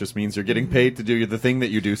sellout. It just means you're getting paid to do the thing that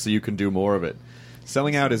you do so you can do more of it.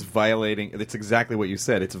 Selling out is violating, it's exactly what you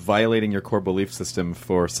said, it's violating your core belief system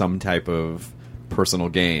for some type of personal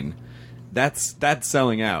gain. That's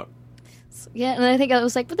selling out. Yeah, and I think I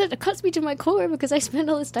was like, but that cuts me to my core because I spend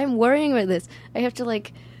all this time worrying about this. I have to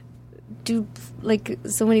do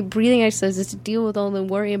so many breathing exercises to deal with all the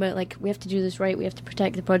worry about we have to do this right, we have to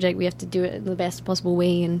protect the project, we have to do it in the best possible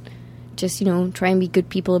way, and just try and be good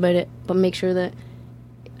people about it, but make sure that,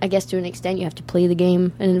 I guess to an extent, you have to play the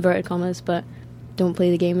game in inverted commas, but don't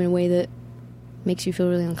play the game in a way that makes you feel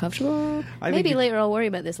really uncomfortable. Maybe later I'll worry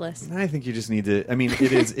about this less. I think you just need to,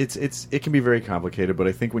 it can be very complicated, but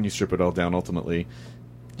I think when you strip it all down, ultimately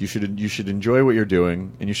you should enjoy what you're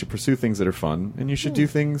doing, and you should pursue things that are fun, and you should do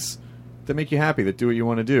things that make you happy, that do what you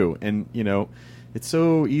want to do. And, it's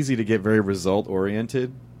so easy to get very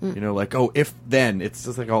result-oriented. If then. It's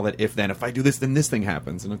just all that if then. If I do this, then this thing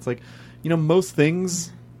happens. And it's most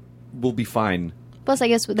things will be fine. Plus, I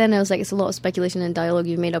guess then I was it's a lot of speculation and dialogue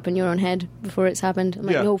you've made up in your own head before it's happened. I'm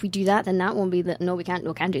no, if we do that, then that won't be that. No, we can't.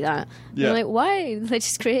 No, can't do that. Yeah. You're why? They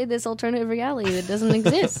just created this alternative reality that doesn't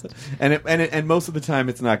exist. and most of the time,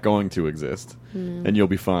 it's not going to exist, and you'll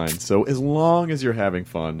be fine. So as long as you're having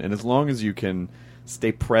fun, and as long as you can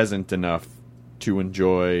stay present enough to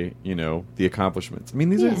enjoy, the accomplishments.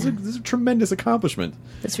 These are tremendous accomplishments.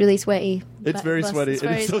 It's really sweaty. It's very sweaty.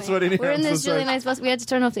 It's so sweaty in here. We're in this really nice bus. We had to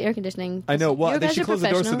turn off the air conditioning. I know. Well, they should close the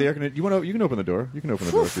doors to the air conditioning. You can open the door. You can open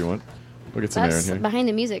the door if you want. We'll get some air in here. Behind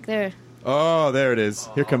the music there. Oh, there it is.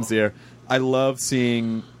 Here comes the air. I love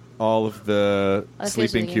seeing all of the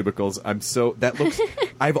sleeping cubicles.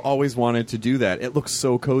 I've always wanted to do that. It looks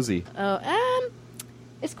so cozy. Oh,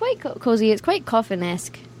 it's quite cozy. It's quite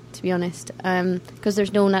coffin-esque, to be honest, because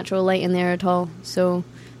there's no natural light in there at all. So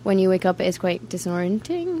when you wake up, it is quite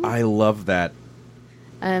disorienting. I love that.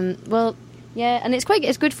 Well, yeah, and it's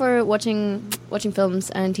good for watching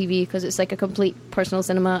films and TV because it's a complete personal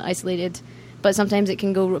cinema, isolated. But sometimes it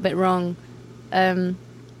can go a bit wrong.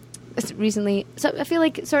 Recently, so I feel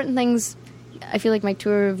certain things. I feel my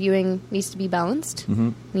tour viewing needs to be balanced.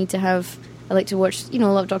 I like to watch, a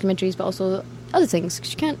lot of documentaries, but also other things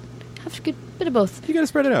because you can't have a good bit of both. You got to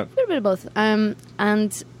spread it out. A bit of both. I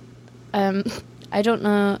don't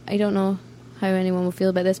know how anyone will feel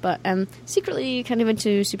about this, but secretly kind of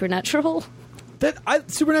into Supernatural.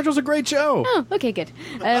 Supernatural's a great show. Oh, okay, good.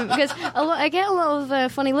 Because I get a lot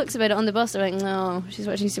of funny looks about it on the bus. They're no, she's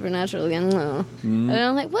watching Supernatural again. No, and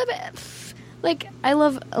I'm what about? I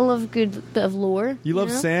love a good bit of lore. You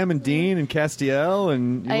love Sam and Dean and Castiel,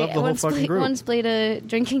 and you love the whole fucking group. I once played a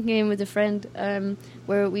drinking game with a friend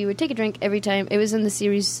where we would take a drink every time. It was in the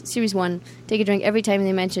series 1. Take a drink every time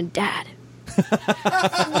they mentioned Dad.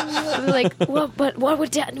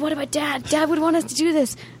 What about Dad? Dad would want us to do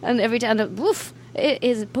this. And every time, woof, it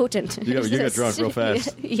is potent. You got drunk real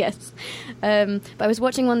fast. Yes. But I was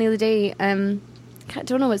watching one the other day.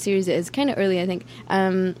 Don't know what series it is. Kind of early, I think.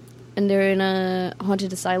 And they're in a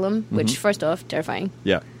haunted asylum, which, first off, terrifying.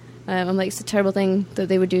 Yeah. I'm it's a terrible thing that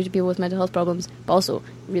they would do to people with mental health problems, but also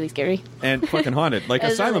really scary. And fucking haunted.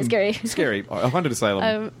 Asylum. Really scary. A haunted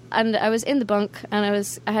asylum. And I was in the bunk, and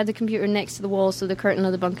I had the computer next to the wall, so the curtain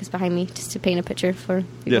of the bunk is behind me, just to paint a picture for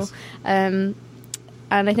people. Yes. And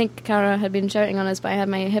I think Cara had been shouting on us, but I had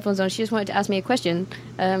my headphones on. She just wanted to ask me a question,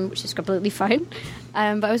 which is completely fine.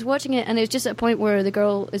 But I was watching it, and it was just at a point where the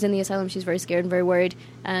girl is in the asylum. She's very scared and very worried.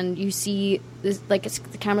 And you see, this, the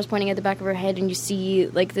camera's pointing at the back of her head, and you see,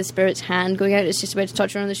 the spirit's hand going out. It's just about to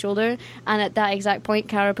touch her on the shoulder. And at that exact point,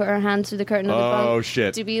 Cara put her hand through the curtain of the bunk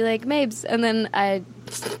shit. to be Mabes. And then I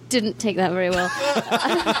didn't take that very well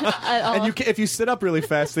at all. And if you sit up really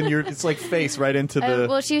fast, then it's face right into the.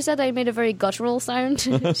 Well, she said I made a very guttural sound.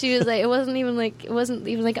 She was it wasn't even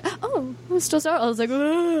oh, I'm so sorry. I was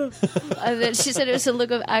and then she said it was a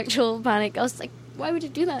look of actual panic. I was why would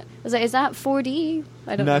it do that? I was like, is that 4D?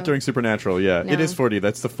 I don't know. Not during Supernatural, yeah. No. It is 4D.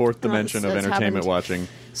 That's the fourth dimension of entertainment watching.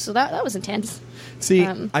 So that was intense. See,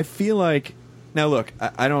 I feel like... Now, look,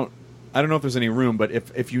 I don't know if there's any room, but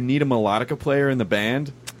if you need a melodica player in the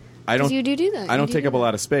band... You do that. I don't take up a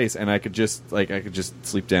lot of space, and I could just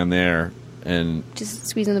sleep down there and... Just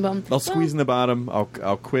squeeze in the bottom. I'll squeeze in the bottom.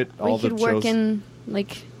 I'll quit all the shows. We could work in,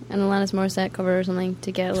 like... an Alanis Morissette cover or something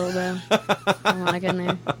to get a little bit of harmonica in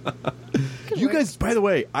there. You guys, by the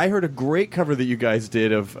way, I heard a great cover that you guys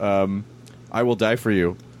did of I Will Die For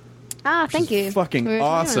You. Thank you. Fucking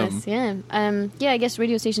awesome. Yeah. I guess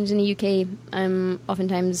radio stations in the UK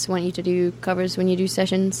oftentimes want you to do covers when you do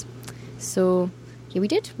sessions. So, yeah, we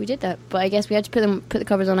did that. But I guess we had to put the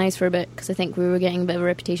covers on ice for a bit because I think we were getting a bit of a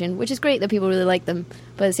reputation, which is great that people really like them.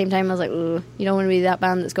 But at the same time, I was like, you don't want to be that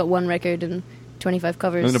band that's got one record and 25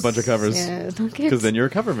 covers. And a bunch of covers. Yeah, it's not good. Because then you're a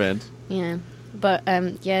cover band. Yeah. But,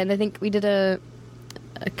 and I think we did a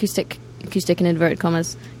acoustic in inverted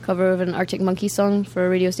commas, cover of an Arctic Monkeys song for a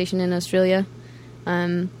radio station in Australia.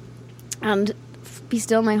 And Be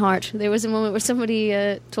Still My Heart. There was a moment where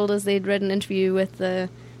somebody told us they'd read an interview with the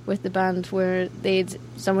band where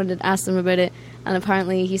someone had asked them about it, and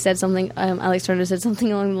apparently he said something, Alex Turner said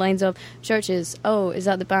something along the lines of, Chvrches, is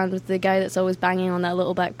that the band with the guy that's always banging on that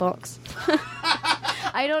little back box?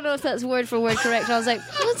 I don't know if that's word for word correct. I was like,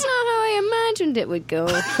 that's not how I imagined it would go.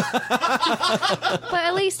 But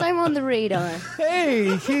at least I'm on the radar.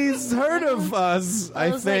 Hey, he's heard of us,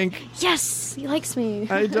 I think. Like, yes, he likes me.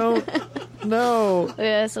 I don't know.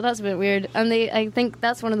 Yeah, so that's a bit weird. And I think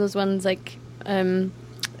that's one of those ones, like, I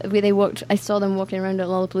saw them walking around at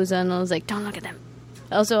Lollapalooza, and I was like, don't look at them.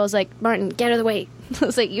 Also, I was like, Martin, get out of the way. I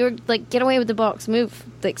was like, you're like, get away with the box, move.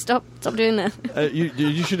 Like, stop doing that.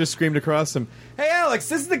 You should have screamed across him, hey, Alex,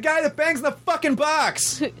 this is the guy that bangs the fucking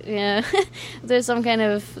box. Yeah. There's some kind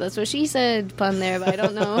of, that's what she said pun there, but I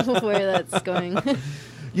don't know where that's going.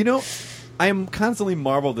 You know, I am constantly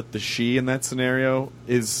marveled that the she in that scenario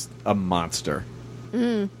is a monster.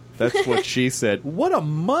 That's what she said. What a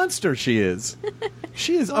monster she is.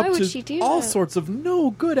 She is up to all sorts of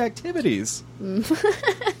no good activities.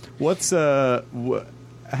 What's how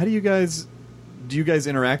do you guys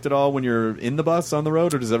interact at all when you're in the bus on the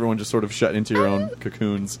road, or does everyone just sort of shut into your own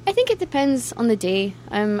cocoons? I think it depends on the day.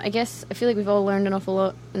 I guess I feel like we've all learned an awful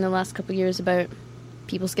lot in the last couple of years about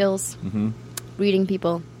people skills. Mm-hmm. Reading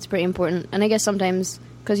people, it's pretty important. And I guess sometimes,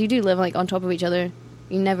 because you do live like on top of each other,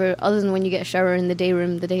 you never, other than when you get a shower in the day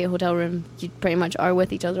hotel room, you pretty much are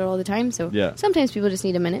with each other all the time. So sometimes people just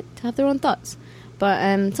need a minute to have their own thoughts.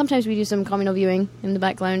 But sometimes we do some communal viewing in the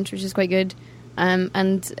back lounge, which is quite good.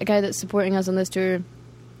 And a guy that's supporting us on this tour,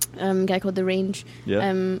 a guy called The Range,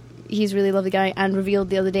 he's a really lovely guy, and revealed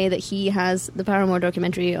the other day that he has the Paramore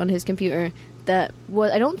documentary on his computer that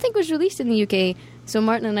I don't think was released in the UK. So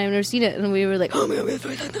Martin and I have never seen it, and we were like, oh man, we have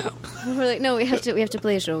to find that now. We're like, no, we have to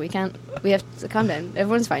play a show. We have to calm down.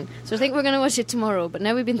 Everyone's fine. So I think we're going to watch it tomorrow. But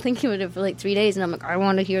now we've been thinking about it for like 3 days, and I'm like, I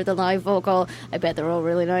want to hear the live vocal. I bet they're all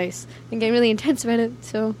really nice. I'm getting really intense about it.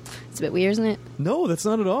 So it's a bit weird, isn't it? No, that's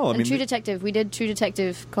not at all. True Detective. We did True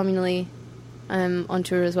Detective communally on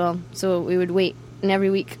tour as well. So we would wait, and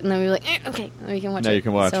every week, and then we were like, okay, now you can watch it. Now you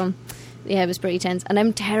can watch. So yeah, it was pretty tense. And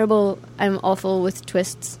I'm terrible. I'm awful with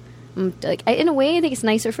twists. In a way, I think it's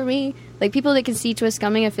nicer for me. Like, people that can see twists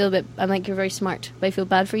coming, I'm like, you're very smart, but I feel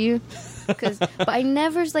bad for you. But I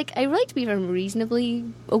never, like, I like to be reasonably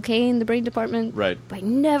okay in the brain department. Right. But I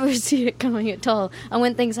never see it coming at all. And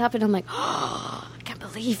when things happen, I'm like, oh, I can't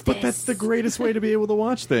believe this. But that's the greatest way to be able to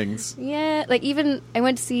watch things. Yeah, like, even, I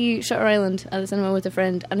went to see Shutter Island at the cinema with a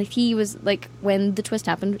friend, and he was, like, when the twist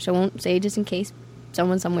happened, which I won't say just in case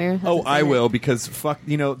someone somewhere has I will, because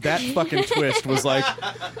that fucking twist was like,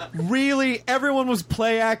 really? Everyone was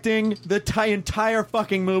play acting the entire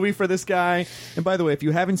fucking movie for this guy. And by the way, if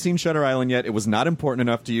you haven't seen Shutter Island yet, it was not important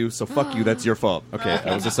enough to you, so fuck you, that's your fault. Okay,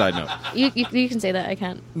 that was a side note. You can say that, I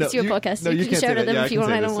can't. No, it's your podcast. No, you can shout at them if you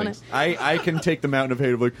want, I don't want it. I can take the mountain of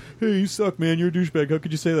hate of like, hey, you suck, man, you're a douchebag, how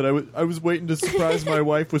could you say that? I was waiting to surprise my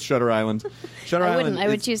wife with Shutter Island. I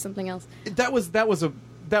would choose something else.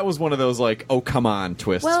 That was one of those, like, oh, come on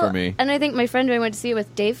twists for me. And I think my friend who I went to see it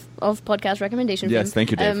with, Dave, of Podcast Recommendation,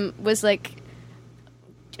 thank you, Dave, was like,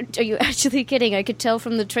 are you actually kidding? I could tell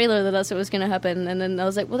from the trailer that that's what was going to happen. And then I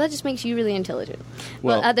was like, well, that just makes you really intelligent.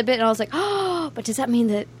 Well, at the bit, I was like, oh, but does that mean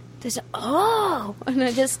that there's and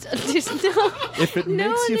I just no. If it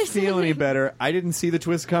makes you feel any better, I didn't see the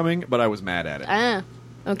twist coming, but I was mad at it.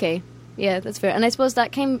 Okay. Yeah, that's fair. And I suppose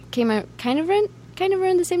that came out kind of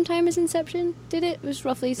around the same time as Inception, did it? It was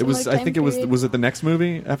roughly similar time I think period. Was it the next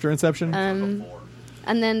movie after Inception? And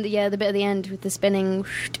then, the bit at the end with the spinning...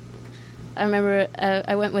 I remember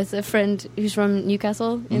I went with a friend who's from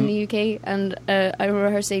Newcastle in the UK, and I remember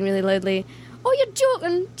her saying really loudly, "Oh, you're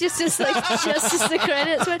joking!" Just as the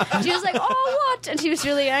credits went. She was like, "Oh, what?" And she was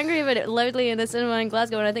really angry about it loudly in the cinema in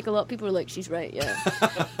Glasgow. And I think a lot of people were like, "She's right." Yeah,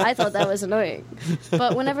 I thought that was annoying.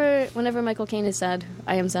 But whenever Michael Caine is sad,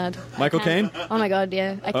 I am sad. Michael Caine? Oh my god,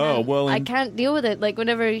 yeah. I can't deal with it. Like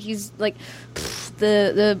whenever he's like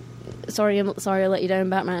the sorry I let you down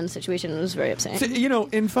Batman situation was very upsetting. You know,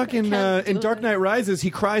 in fucking in Dark Knight Rises, he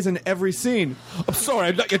cries in every scene. "I'm sorry,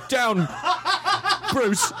 I let you down,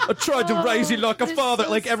 Bruce. I tried to raise you like a father."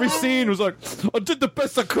 Like every scene was like, "I did the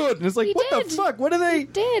best I could." And it's like, what the fuck? What are they? He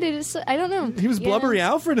did. It is. I don't know. He was blubbery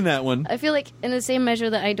Alfred in that one. I feel like in the same measure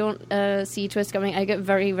that I don't see twists coming, I get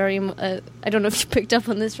very, very. I don't know if you picked up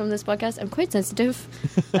on this from this podcast. I'm quite sensitive.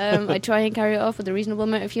 I try and carry it off with a reasonable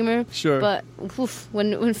amount of humor. Sure. But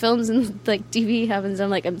when films and like TV happens, I'm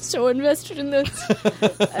like, I'm so invested in this.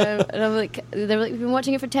 And I'm like, they're like, we've been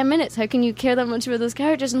watching it for 10 minutes. How can you care that much about those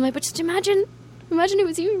characters? And I'm like, but just imagine it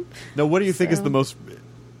was you. Now, what do you think is the most?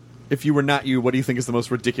 If you were not you, what do you think is the most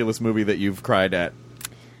ridiculous movie that you've cried at?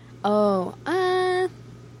 Oh, I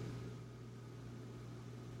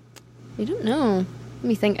don't know. Let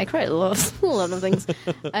me think. I cried a lot of things.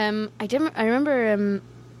 I remember.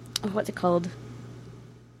 What's it called?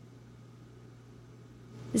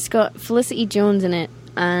 It's got Felicity Jones in it,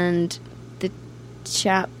 and the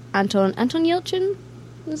chap Anton Yelchin,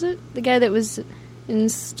 was it? The guy that was in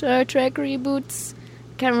Star Trek reboots.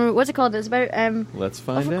 Can't remember what's it called. It's about. Let's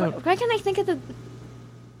find out. Why can't I think of the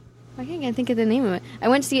name of it? I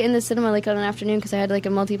went to see it in the cinema like on an afternoon because I had like a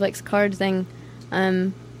multiplex card thing,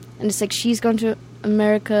 and it's like she's gone to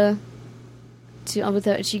America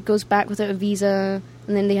she goes back without a visa,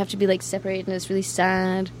 and then they have to be like separated, and it's really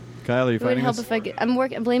sad. Kyle, are you finding this? It would help if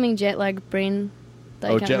I'm blaming jet lag brain.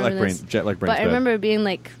 Jet lag brain. But I remember it being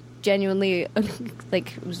like genuinely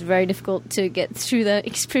like it was very difficult to get through that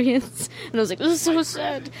experience, and I was like, this is so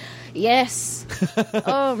sad. Yes.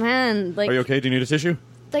 Oh man. Like, are you okay? Do you need a tissue?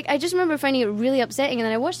 Like, I just remember finding it really upsetting, and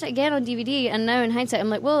then I watched it again on DVD, and now in hindsight I'm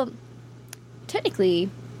like, well, technically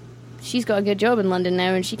she's got a good job in London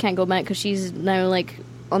now, and she can't go back because she's now like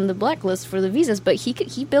on the blacklist for the visas. But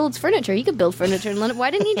he builds furniture. He could build furniture in London. Why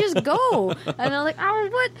didn't he just go? And I'm like, oh,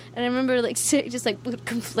 what? And I remember like just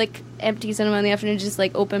like empty cinema in the afternoon, just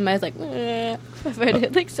like open mouth, like about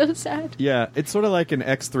it, like so sad. Yeah, it's sort of like in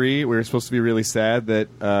X3 where it's supposed to be really sad that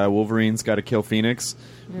Wolverine's got to kill Phoenix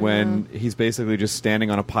when he's basically just standing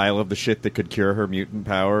on a pile of the shit that could cure her mutant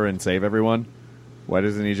power and save everyone. Why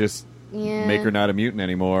doesn't he just make her not a mutant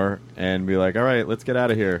anymore and be like, all right, let's get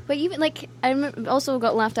out of here? But even like I also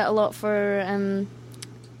got laughed at a lot for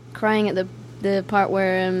crying at the part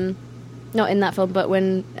where not in that film, but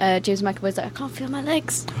when James McAvoy's like, I can't feel my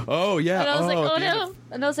legs. Oh yeah. And I was like, oh no.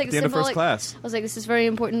 And I was like, the end of First Class. I was like, this is very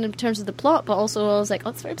important in terms of the plot, but also I was like, oh,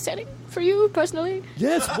 it's very upsetting for you personally.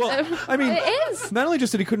 Yes, well, I mean, it is. Not only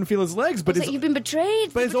just that he couldn't feel his legs, but like, you've been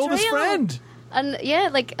betrayed. But his oldest friend. And yeah,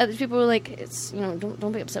 like people were like, "It's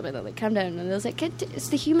don't be upset by that. Like, calm down." And I was like, "It's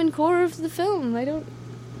the human core of the film. I'm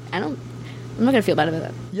not gonna feel bad about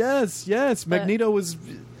that." Yes. Magneto was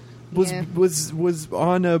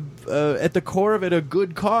on at the core of it a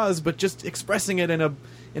good cause, but just expressing it in a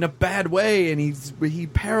bad way, and he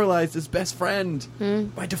paralyzed his best friend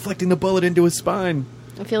by deflecting the bullet into his spine.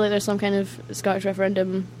 I feel like there's some kind of Scottish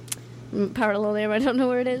referendum parallel there. I don't know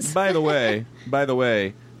where it is. By the way.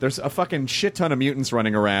 There's a fucking shit ton of mutants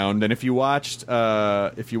running around, and if you watched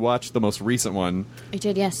the most recent one, I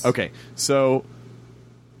did, yes. Okay, so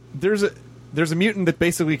there's a mutant that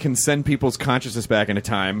basically can send people's consciousness back into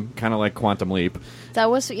time, kind of like Quantum Leap. That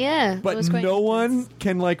was but no one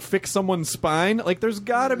can like fix someone's spine. Like, there's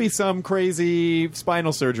got to be some crazy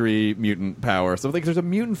spinal surgery mutant power. So like, there's a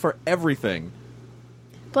mutant for everything.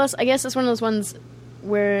 Plus, I guess it's one of those ones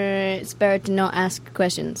where it's better to not ask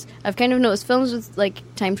questions. I've kind of noticed films with like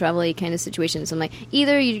time travel-y kind of situations. I'm like,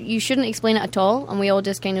 either you shouldn't explain it at all, and we all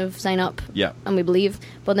just kind of sign up, and we believe.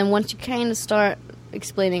 But then once you kind of start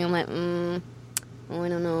explaining, I'm like, I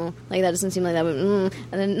don't know. Like, that doesn't seem like that. But, and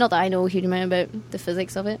then not that I know a huge amount about the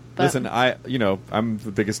physics of it. But listen, I'm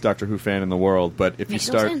the biggest Doctor Who fan in the world. But if you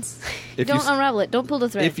start, no sense. Don't unravel it. Don't pull the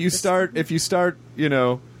thread. If you start, if you start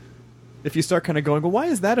kind of going, well, why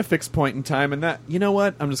is that a fixed point in time? And that, you know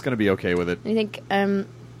what? I'm just going to be okay with it. I think I'm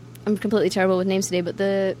completely terrible with names today, but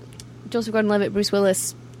the Joseph Gordon-Levitt, Bruce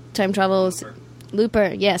Willis, time travels,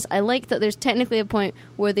 Looper, yes. I like that there's technically a point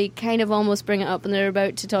where they kind of almost bring it up and they're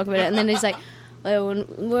about to talk about it, and then he's like, oh,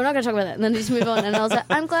 we're not going to talk about that. And then they just move on. And I was like,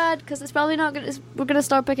 I'm glad, because it's probably not going to... We're going to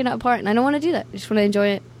start picking it apart, and I don't want to do that. I just want to enjoy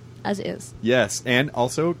it. as it is. Yes, and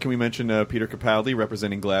also, can we mention Peter Capaldi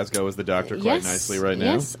representing Glasgow as the Doctor quite nicely right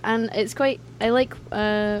now? Yes, and it's quite... I like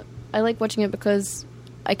watching it because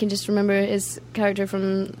I can just remember his character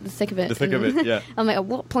from the thick of it. The thick of it, yeah. I'm like, at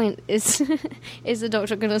what point is the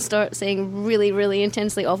Doctor going to start saying really, really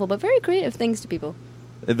intensely awful but very creative things to people?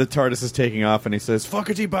 The TARDIS is taking off and he says,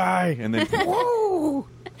 "Fuckity bye!" And then, whoa!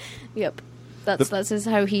 Yep. That's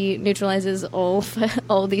how he neutralizes all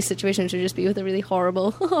these situations, would just be with a really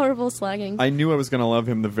horrible slagging. I knew I was going to love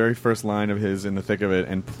him. The very first line of his in the thick of it,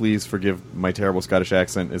 and please forgive my terrible Scottish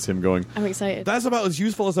accent, is him going, I'm excited. "That's about as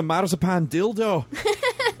useful as a marzipan dildo."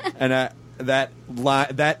 And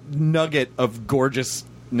that nugget of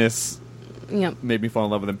gorgeousness made me fall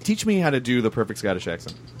in love with him. Teach me how to do the perfect Scottish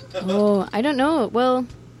accent. Oh, I don't know. Well,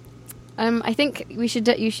 I think you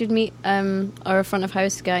should meet our front of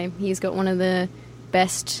house guy. He's got one of the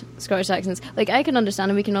best Scottish accents. Like, I can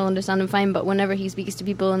understand him, we can all understand him fine, but whenever he speaks to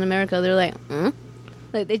people in America, they're like,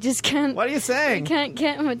 Like, they just can't... What are you saying? They can't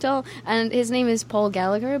get him at all. And his name is Paul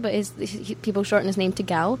Gallagher, but people shorten his name to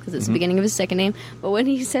Gal, because it's the beginning of his second name. But when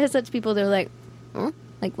he says that to people, they're like,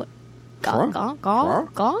 like, what? Gaw?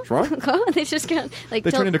 They just can't, like,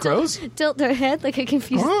 they turn into crows? Tilt their head like a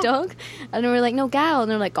confused dog. And we're like, no, Gal.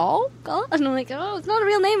 And they're like, Gaw? And I'm like, oh, it's not a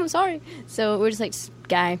real name, I'm sorry. So we're just like,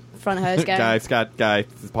 guy, front of house guy. Scott,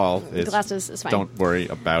 Paul. Glasses is fine. Don't worry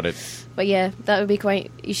about it. But yeah, that would be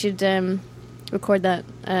quite... You should record that,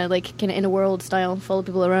 like, kind of in a world style. Follow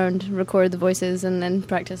people around, record the voices, and then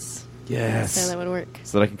practice. Yes. That's how that would work.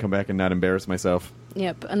 So that I can come back and not embarrass myself.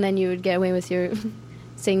 Yep, and then you would get away with your...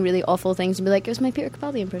 saying really awful things and be like, it was my Peter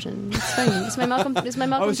Capaldi impression. It's fine. It's my Malcolm. I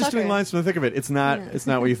was just doing lines from the thick of it. It's not. Yeah. It's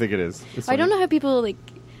not what you think it is. I don't know how people, like.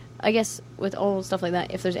 I guess with all stuff like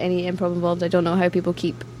that, if there's any improv involved, I don't know how people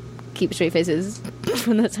keep straight faces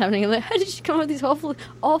when that's happening. I'm like, how did you come up with these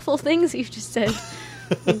awful things you've just said?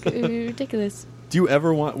 Like, ridiculous. Would you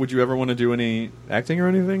ever want to do any acting or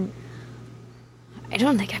anything? I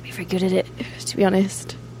don't think I'd be very good at it, to be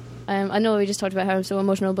honest. I know we just talked about how I'm so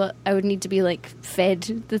emotional, but I would need to be, like,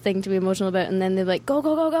 fed the thing to be emotional about, and then they'd be like, go,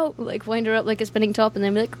 go, go, go, like, wind her up like a spinning top, and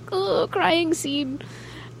then be like, oh, crying scene.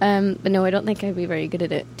 But no, I don't think I'd be very good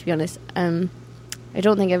at it, to be honest. I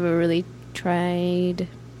don't think I've ever really tried,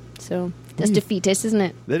 so that's defeatist, isn't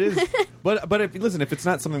it? It is. But listen, if it's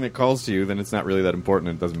not something that calls to you, then it's not really that important,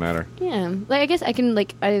 and it doesn't matter. Yeah. Like, I guess I can,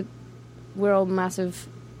 like, we're all massive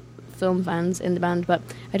film fans in the band, but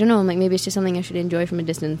I don't know, like, maybe it's just something I should enjoy from a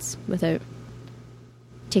distance without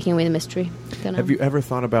taking away the mystery. Have you ever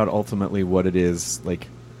thought about ultimately what it is, like,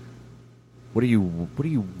 what do you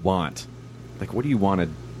want? Like, what do you want to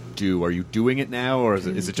do? Are you doing it now, or is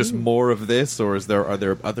it just more of this, or are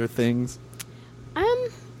there other things? I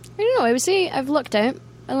don't know. I would say I've lucked out.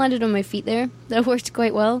 I landed on my feet there. That worked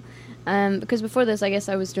quite well. Because before this, I guess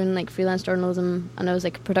I was doing, like, freelance journalism, and I was,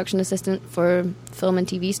 like, a production assistant for film and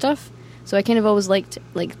TV stuff. So I kind of always liked,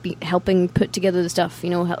 like, helping put together the stuff, you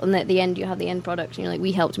know, and at the end you have the end product, and you're like,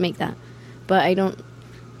 we helped make that. But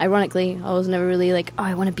ironically, I was never really like, oh,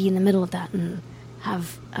 I want to be in the middle of that and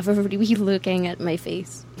have everybody be looking at my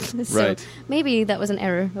face. So right. Maybe that was an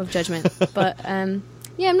error of judgment. But,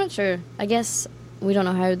 yeah, I'm not sure. I guess we don't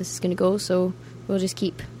know how this is going to go, so we'll just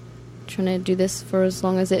keep trying to do this for as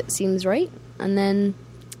long as it seems right, and then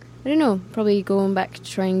I don't know, probably going back to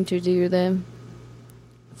trying to do the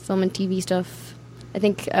film and TV stuff. I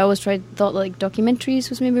think I always thought like documentaries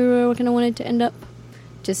was maybe where I kind of wanted to end up.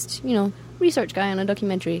 Just, you know, research guy on a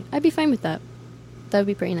documentary. I'd be fine with that. That would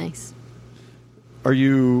be pretty nice. Are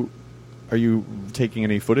you taking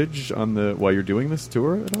any footage on while you're doing this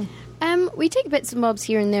tour at all? We take bits and bobs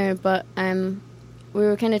here and there, but we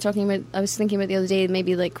were kind of talking about. I was thinking about the other day,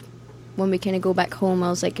 maybe like when we kind of go back home, I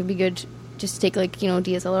was like, it'd be good just to take, like, you know,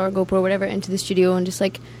 DSLR or GoPro or whatever into the studio and just,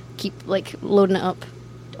 like, keep, like, loading it up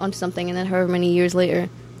onto something, and then however many years later,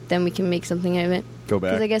 then we can make something out of it. Go back.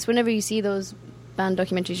 Because I guess whenever you see those band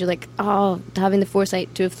documentaries, you're like, oh, having the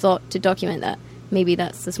foresight to have thought to document that, maybe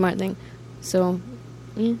that's the smart thing. So,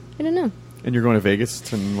 yeah, I don't know. And you're going to Vegas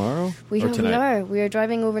tomorrow? We are. We are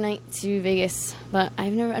driving overnight to Vegas, but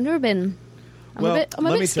I've never been. I'm a bit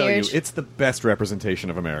let me scared. tell you, it's the best representation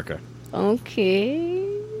of America. Okay.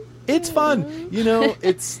 It's fun. You know,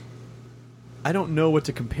 I don't know what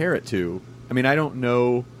to compare it to. I mean, I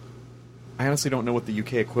honestly don't know what the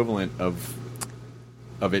UK equivalent of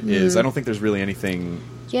it is. I don't think there's really anything.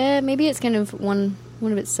 Yeah, maybe it's kind of one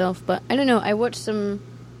of itself, but I don't know. I watched some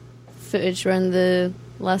footage around the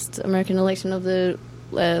last American election of the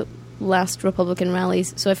last Republican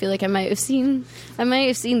rallies, so I feel like I might have seen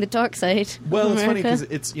the dark side. Well, of it's funny America.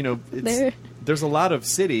 because it's there's a lot of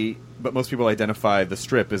city, but most people identify the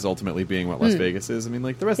Strip as ultimately being what Las Vegas is. I mean,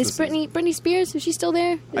 like the rest. Is Britney Spears? Is she still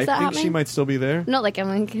there? I think she might still be there. Not like I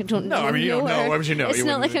don't. No, I mean you don't know. Why would you know? It's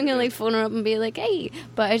not like I'm gonna like phone her up and be like, "Hey,"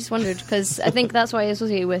 but I just wondered because I think that's why I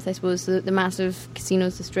associate with, I suppose, the massive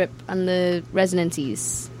casinos, the Strip, and the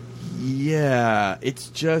residencies. Yeah, it's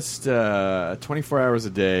just 24 hours a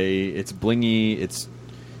day. It's blingy. It's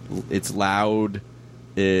loud.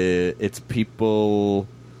 It's people.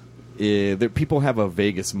 People have a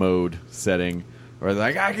Vegas mode setting, where they're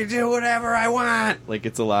like, I can do whatever I want. Like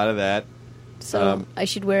it's a lot of that. So I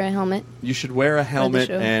should wear a helmet. You should wear a helmet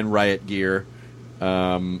and riot gear.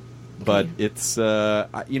 But it's I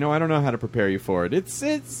don't know how to prepare you for it. It's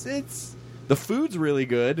the food's really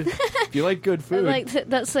good. If you like good food,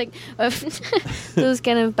 that's like those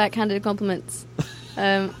kind of backhanded compliments.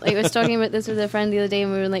 Like I was talking about this with a friend the other day,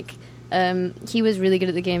 and we were like, he was really good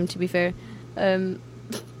at the game, to be fair.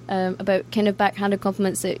 About kind of backhanded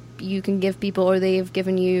compliments that you can give people, or they've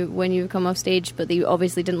given you when you come off stage, but you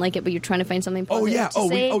obviously didn't like it, but you're trying to find something positive to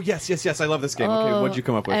say. Yes. I love this game. Okay, what'd you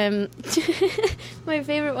come up with? My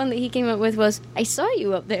favourite one that he came up with was, I saw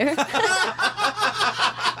you up there.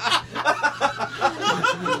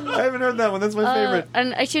 I haven't heard that one. That's my favorite.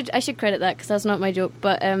 And I should credit that because that's not my joke.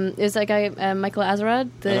 But it was that guy, Michael Azarad,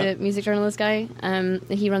 the music journalist guy.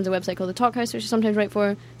 He runs a website called The Talk House, which I sometimes write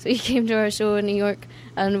for. So he came to our show in New York,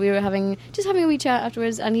 and we were having a wee chat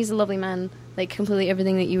afterwards. And he's a lovely man, like completely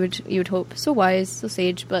everything that you would hope. So wise, so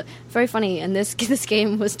sage, but very funny. And this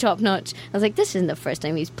game was top notch. I was like, this isn't the first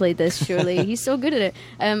time he's played this. Surely he's so good at it.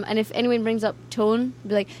 And if anyone brings up tone,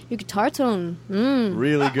 be like, your guitar tone,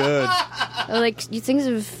 really good. Like things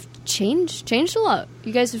have changed a lot.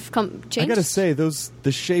 You guys have changed. I gotta say,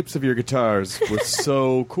 the shapes of your guitars were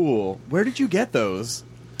so cool. Where did you get those?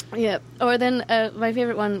 Yeah. Or then my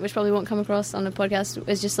favorite one, which probably won't come across on the podcast,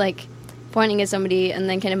 is just like pointing at somebody and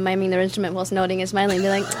then kind of miming their instrument whilst nodding and smiling and be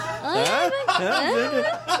like,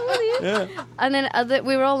 and then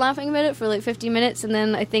we were all laughing about it for like 15 minutes, and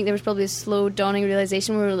then I think there was probably a slow dawning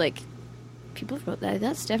realization where we were like, people wrote that.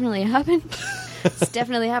 That's definitely happened. It's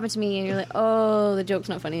definitely happened to me. And you're like, oh, the joke's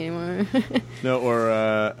not funny anymore. No,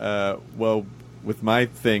 or well, with my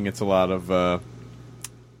thing, it's a lot of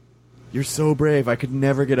you're so brave. I could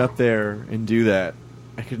never get up there and do that.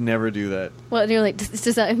 I could never do that. Well, and you're like,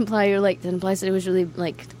 does that imply you're like, that implies that it was really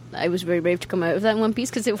like, I was very brave to come out of that in one piece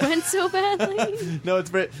because it went so badly? No,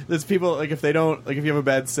 there's people, like, if they don't, like, if you have a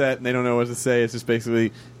bad set and they don't know what to say, it's just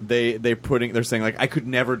basically they're saying like, I could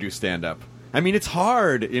never do stand up. I mean, it's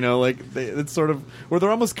hard, like it's sort of where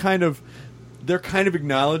they're almost they're kind of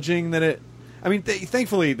acknowledging that it. I mean,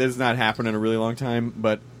 thankfully, this has not happened in a really long time,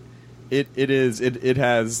 but it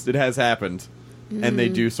has happened, and they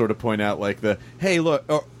do sort of point out like hey, look,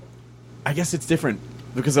 or I guess it's different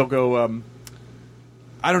because they'll go,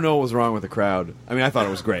 I don't know what was wrong with the crowd. I mean, I thought it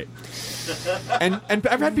was great, and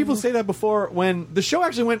I've had people say that before when the show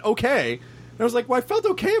actually went okay. And I was like, well, I felt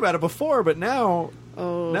okay about it before, but now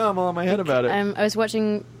I'm all in my head about it. I was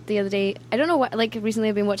watching the other day, I don't know what, like recently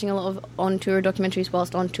I've been watching a lot of on-tour documentaries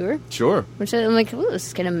whilst on tour. Sure. Which I'm like, oh, this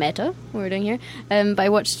is kind of meta, what we're doing here. But I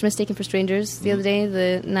watched Mistaken for Strangers the other day,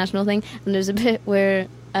 the national thing, and there's a bit where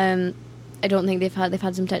I don't think they've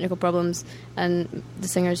had some technical problems, and the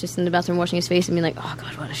singer's just in the bathroom washing his face and being like, oh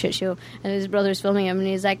god, what a shit show. And his brother's filming him and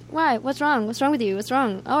he's like, why, what's wrong with you, what's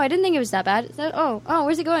wrong? Oh, I didn't think it was that bad. Oh,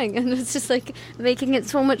 where's it going? And it's just like making it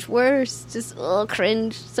so much worse, just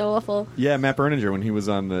cringe, so awful. Yeah, Matt Berninger, when he was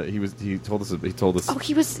on he told us oh,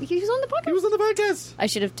 he was on the podcast. He was on the podcast. I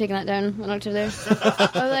should have taken that down an octave there. I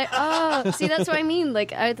was like, oh, see, that's what I mean, like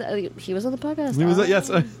he was on the podcast. He was yes,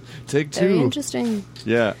 take two. Very interesting.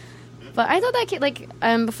 Yeah. But I thought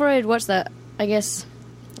that, before I had watched that, I guess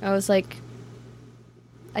I was like,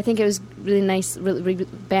 I think it was really nice, really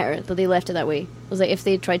better that they left it that way. It was like, if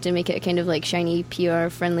they tried to make it a kind of like shiny, PR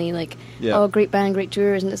friendly, like, oh, great band, great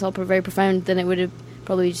tour, and it's all very profound, then it would have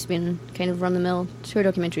probably just been kind of run-the-mill tour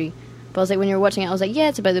documentary. But I was like, when you were watching it, I was like, yeah,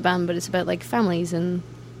 it's about the band, but it's about like families and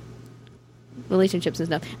relationships and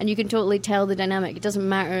stuff, and you can totally tell the dynamic. It doesn't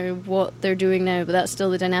matter what they're doing now, but that's still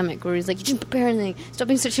the dynamic where he's like, you didn't prepare anything, stop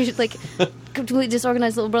being such a like completely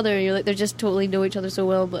disorganized little brother. And you're like, they just totally know each other so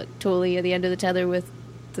well, but totally at the end of the tether with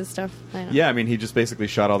the stuff. Yeah, I mean, he just basically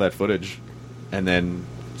shot all that footage and then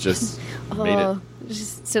just made it.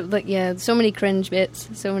 Just so so many cringe bits,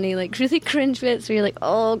 so many like really cringe bits where you're like,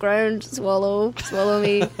 oh, ground, swallow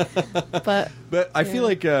me. But I feel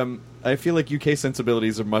like UK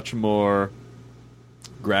sensibilities are much more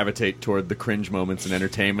gravitate toward the cringe moments in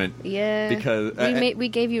entertainment. Yeah. Because we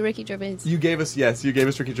gave you Ricky Gervais. You gave us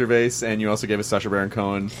Ricky Gervais, and you also gave us Sacha Baron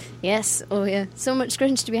Cohen. Yes. Oh yeah. So much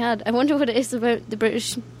cringe to be had. I wonder what it is about the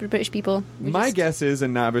British people. My guess is,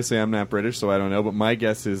 and obviously I'm not British, so I don't know, but my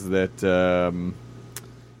guess is that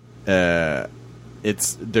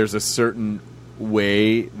there's a certain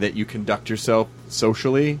way that you conduct yourself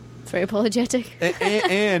socially. It's very apologetic.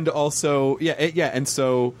 and also, and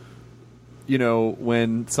so,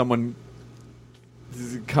 when someone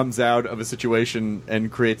comes out of a situation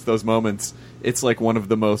and creates those moments, it's like one of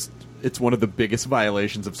the biggest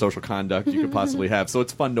violations of social conduct you could possibly have. So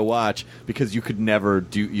it's fun to watch because you could never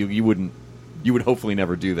do, you would hopefully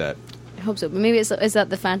never do that. I hope so, but maybe is that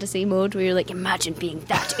the fantasy mode where you're like, imagine being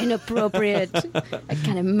that inappropriate. I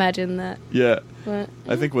can't imagine that. Yeah, but,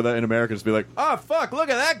 I think with that in America, just be like, oh fuck, look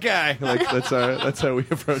at that guy. Like that's how we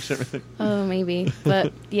approach everything. Oh, maybe,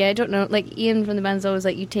 but yeah, I don't know. Like Ian from the band's always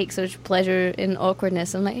like, you take such pleasure in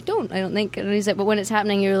awkwardness. I'm like, I don't think. And he's like, but when it's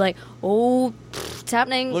happening, you're like, oh, it's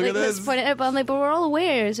happening. Look like, at this. Let's point it out. But I'm like, but we're all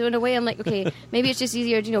aware. So in a way, I'm like, okay, maybe it's just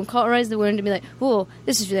easier to cauterize the wound and be like, whoa,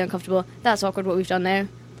 this is really uncomfortable. That's awkward. What we've done there.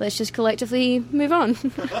 Let's just collectively move on.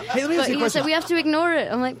 Hey, let me ask you a question. Like, we have to ignore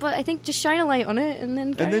it. I'm like, but I think just shine a light on it and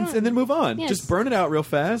then and then move on. Yes. Just burn it out real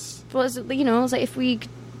fast. Well, it's, it's like if we could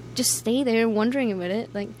just stay there wondering about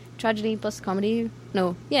it, like tragedy plus comedy.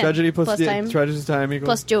 No, yeah, tragedy plus time. Tragedy time equals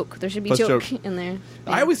plus joke. There should be joke in there.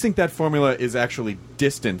 Yeah. I always think that formula is actually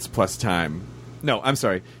distance plus time. No, I'm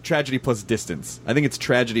sorry. Tragedy plus distance. I think it's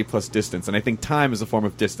tragedy plus distance, and I think time is a form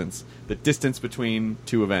of distance. The distance between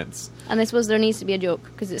two events. And I suppose there needs to be a joke,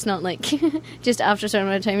 because it's not like just after a certain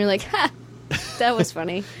amount of time you're like, ha, that was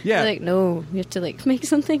funny. Yeah. You're like, no, you have to make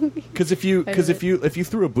something. Because if you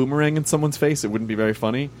threw a boomerang in someone's face, it wouldn't be very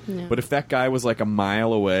funny. No. But if that guy was like a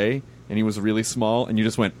mile away and he was really small, and you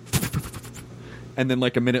just went, and then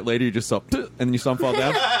like a minute later you just saw, and then you saw him fall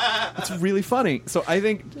down, it's really funny. So I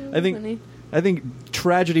think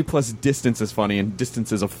tragedy plus distance is funny, and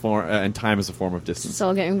distance is and time is a form of distance. It's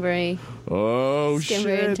all getting very... shit!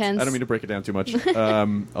 Very intense. I don't mean to break it down too much.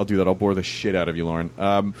 I'll do that. I'll bore the shit out of you, Lauren.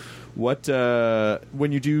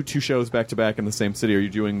 When you do two shows back to back in the same city, are you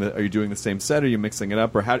doing the same set? Are you mixing it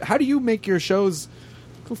up, or how do you make your shows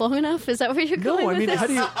long enough? Is that where you're going? No, I mean, with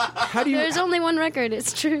this? how do you? There's only one record.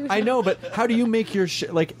 It's true. I know, but how do you make your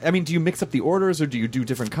do you mix up the orders, or do you do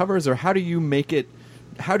different covers, or how do you make it?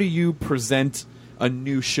 How do you present a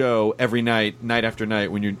new show every night after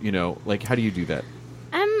night when how do you do that?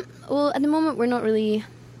 Well, at the moment we don't really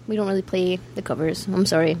play the covers. I'm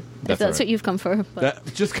sorry if that's what you've come for.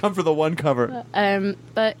 But. Just come for the one cover.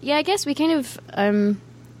 But yeah, I guess we kind of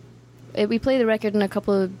we play the record in a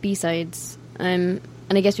couple of B-sides, and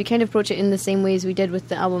I guess we kind of approach it in the same ways we did with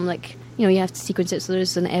the album. Like you have to sequence it so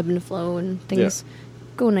there's an ebb and flow and things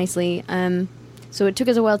go nicely. So it took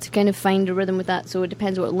us a while to kind of find a rhythm with that. So it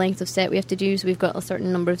depends what length of set we have to do. So we've got a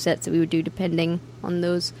certain number of sets that we would do depending on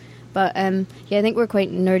those. But I think we're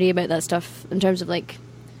quite nerdy about that stuff in terms of like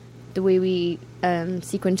the way we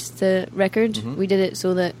sequenced the record. Mm-hmm. We did it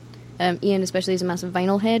so that Ian especially is a massive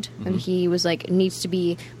vinyl head, mm-hmm. and he was like, it needs to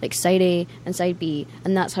be like side A and side B,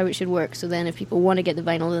 and that's how it should work. So then if people want to get the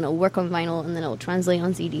vinyl, then it'll work on vinyl, and then it'll translate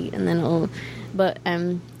on CD, and then it'll... But...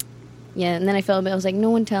 yeah, and then I felt a bit, I was like, no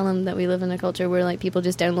one tell them that we live in a culture where, like, people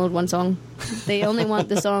just download one song. They only want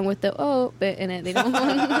the song with the oh bit in it. They don't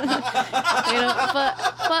want... But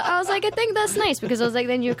I was like, I think that's nice, because I was like,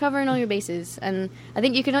 then you're covering all your bases. And I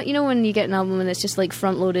think you can, when you get an album and it's just, like,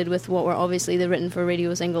 front-loaded with what were obviously the written for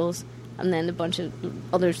radio singles, and then a bunch of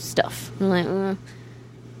other stuff. I'm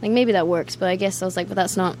like, maybe that works, but I guess I was like, but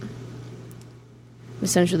that's not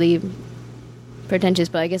essentially pretentious,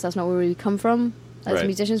 but I guess that's not where we come from. As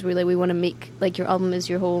musicians, we want to make, like, your album is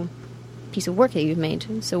your whole piece of work that you've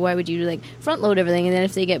made. So why would you, like, front load everything, and then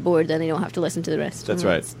if they get bored, then they don't have to listen to the rest? That's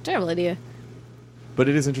right. It's a terrible idea. But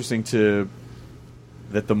it is interesting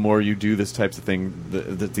that the more you do this types of thing,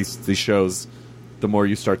 these shows, the more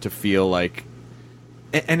you start to feel like,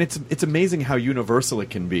 and it's amazing how universal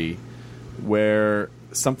it can be, where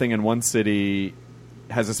something in one city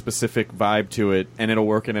has a specific vibe to it, and it'll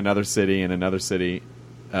work in another city and another city.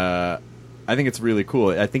 I think it's really cool.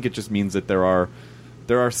 I think it just means that there are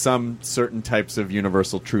some certain types of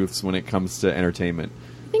universal truths when it comes to entertainment.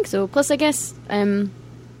 I think so. Plus, I guess,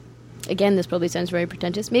 again, this probably sounds very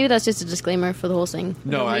pretentious. Maybe that's just a disclaimer for the whole thing.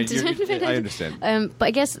 No, I understand. But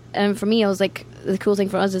I guess, for me, I was like, the cool thing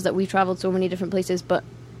for us is that we traveled so many different places, but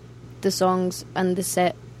the songs and the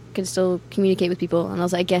set can still communicate with people. And I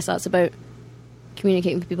was like, I guess that's about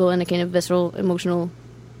communicating with people in a kind of visceral, emotional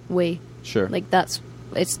way. Sure. Like, that's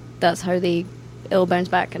how they it'll bounce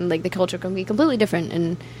back, and like the culture can be completely different,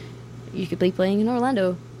 and you could be playing in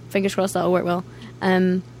Orlando. Fingers crossed that'll work well.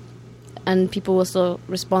 And people will still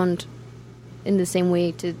respond in the same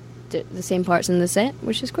way to the same parts in the set,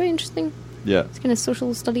 which is quite interesting. Yeah, it's kind of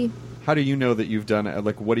social study. How do you know that you've done it?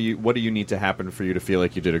 Like, what do you need to happen for you to feel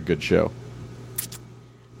like you did a good show?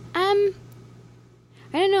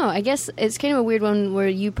 I don't know. I guess it's kind of a weird one where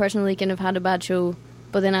you personally kind of had a bad show,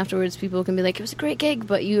 but then afterwards people can be like, it was a great gig,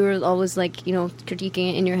 but you were always like, you know,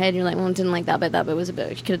 critiquing it in your head, and you're like, well, I didn't like that bit was a bit,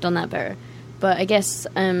 you could have done that better. But I guess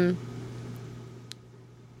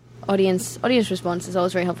audience response is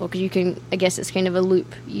always very helpful, because you can, I guess it's kind of a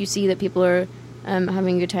loop. You see that people are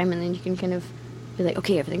having a good time, and then you can kind of be like,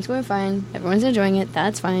 okay, everything's going fine, everyone's enjoying it,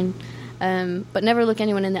 that's fine. But never look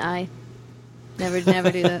anyone in the eye. Never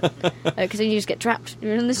do that, because then you just get trapped.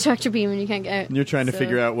 You're in this tractor beam and you can't get out. And you're trying to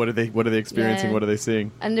figure out what are they experiencing, yeah. What are they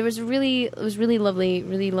seeing. And there was really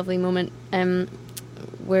lovely moment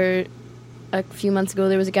where a few months ago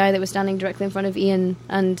there was a guy that was standing directly in front of Ian,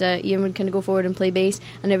 and Ian would kind of go forward and play bass,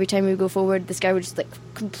 and every time he would go forward, this guy would just like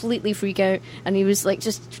completely freak out, and he was like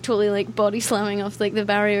just totally like body slamming off like the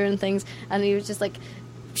barrier and things, and he was just like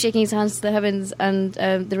shaking his hands to the heavens, and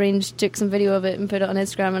the Range took some video of it and put it on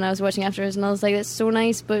Instagram, and I was watching afterwards, and I was like, that's so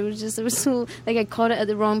nice, but it was so, like, I caught it at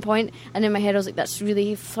the wrong point, and in my head I was like, that's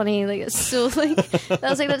really funny, like, it's so, like, I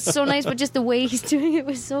was like, that's so nice, but just the way he's doing it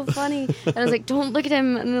was so funny, and I was like, don't look at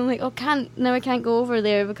him, and I'm like, now I can't go over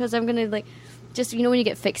there, because I'm gonna, like, just, you know when you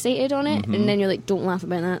get fixated on it, and then you're like, don't laugh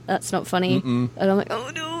about that, that's not funny, and I'm like, oh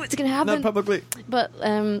no, it's gonna happen. Not publicly. But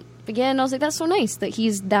yeah, and I was like, that's so nice that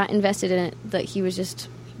he's that invested in it, that he was just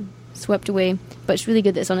swept away. But it's really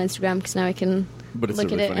good that it's on Instagram, because now I can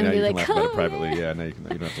look at it and be like, laugh about it privately. Yeah, now you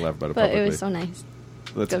don't have to laugh about it but publicly. It was so nice.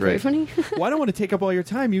 That's very great. funny. Well, I don't want to take up all your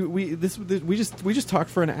time. We just talked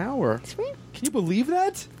for an hour. That's right. Can you believe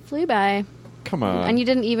that? Flew by. Come on. And you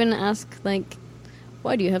didn't even ask, like,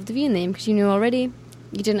 why do you have the V in name? Because you knew already.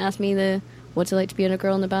 You didn't ask me the what's it like to be in a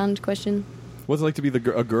girl in a band question. What's it like to be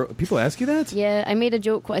a girl? People ask you that? Yeah, I made a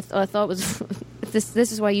joke. I thought was this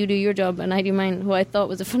is why you do your job and I do mine. Who I thought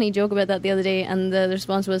was a funny joke about that the other day, and the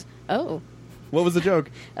response was, "Oh." What was the joke?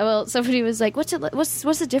 Well, somebody was like, "What's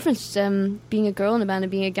the difference being a girl in a band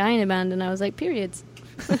and being a guy in a band?" And I was like, "Periods."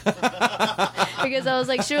 Because I was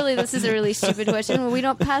like, surely this is a really stupid question. Will we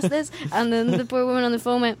not pass this? And then the poor woman on the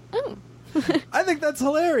phone went, "Oh." I think that's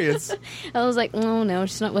hilarious. I was like, oh no,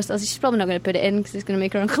 she's not. She's probably not going to put it in because it's going to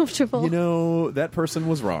make her uncomfortable. You know, that person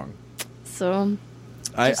was wrong. So,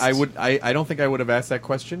 I don't think I would have asked that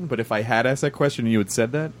question, but if I had asked that question and you had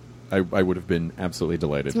said that, I would have been absolutely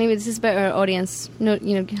delighted. So maybe this is about our audience. No,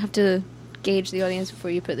 you have to gauge the audience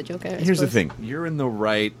before you put the joke out. Here's the thing: you're in the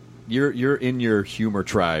right. You're in your humor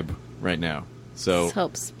tribe right now, so this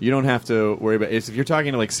helps. You don't have to worry about. If you're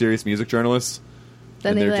talking to like serious music journalists.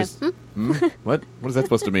 Then and they're just, What is that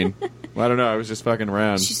supposed to mean? Well, I don't know. I was just fucking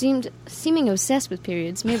around. She seeming obsessed with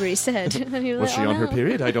periods, Mayberry said. Was she on her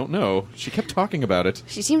period? I don't know. She kept talking about it.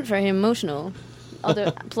 She seemed very emotional.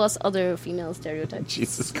 Plus other female stereotypes.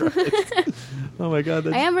 Jesus Christ. Oh my God.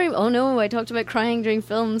 I am very... Oh no, I talked about crying during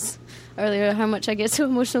films earlier, how much I get so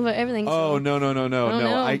emotional about everything. Oh, no.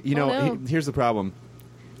 Here's the problem.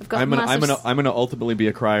 I'm gonna ultimately be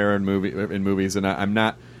a crier in movies, and I'm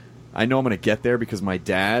not... I know I'm going to get there because my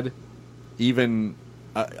dad, even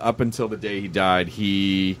up until the day he died,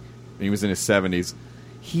 he was in his 70s,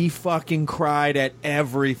 he fucking cried at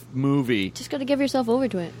every movie. Just got to give yourself over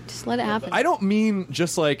to it. Just let it happen. I don't mean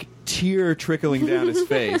just like tear trickling down his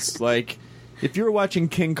face. Like, if you were watching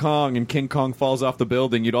King Kong and King Kong falls off the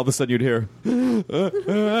building, all of a sudden you'd hear,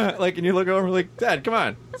 like, and you look over like, Dad, come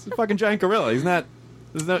on. It's a fucking giant gorilla. He's not...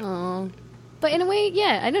 Aww. But in a way,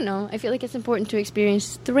 yeah, I don't know. I feel like it's important to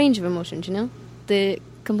experience the range of emotions, you know? The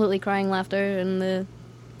completely crying laughter and the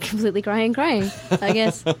completely crying, I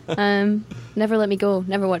guess. Never Let Me Go.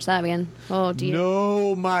 Never watch that again. Oh, dear.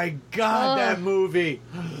 No, my God, that movie.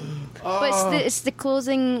 But it's the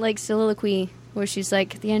closing, like, soliloquy where she's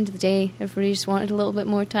like, at the end of the day, everybody just wanted a little bit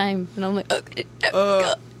more time. And I'm like, you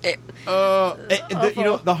know,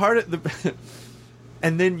 the heart of the...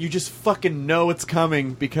 And then you just fucking know it's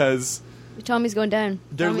coming because... Tommy's going down.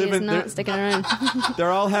 Tommy is not sticking around. They're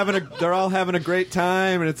all having a great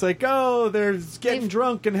time, and it's like, oh, they're getting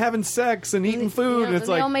drunk and having sex and eating food, and it's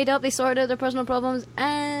they like all made up. They sorted out their personal problems,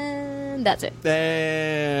 and that's it.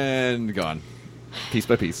 And gone, piece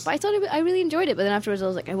by piece. But I thought I really enjoyed it, but then afterwards I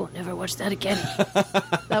was like, I will never watch that again.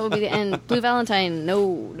 That would be the end. Blue Valentine, no,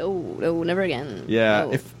 never again. Yeah,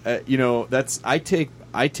 no. If you know, that's I take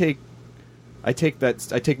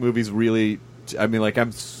movies really. I mean, like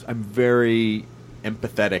I'm very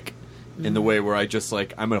empathetic in the way where I just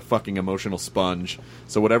like I'm a fucking emotional sponge.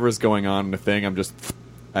 So whatever is going on in the thing,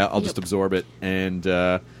 I'll just absorb it, and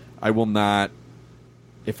I will not.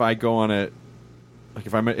 If I go on a like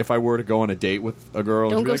if I were to go on a date with a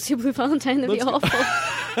girl, don't go like, see Blue Valentine. That'd be awful.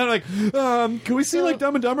 I'm like, can we see like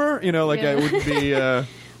Dumb and Dumber? You know, like I wouldn't be. I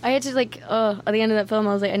had to like at the end of that film,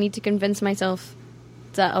 I was like, I need to convince myself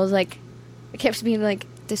that I was like, I kept being like,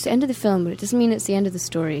 this is the end of the film, but it doesn't mean it's the end of the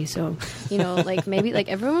story. So, you know, like maybe like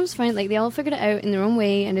everyone was fine, like they all figured it out in their own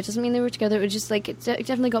way, and it doesn't mean they were together. It was just like it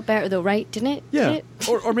definitely got better though, right? Didn't it? Yeah. Did it?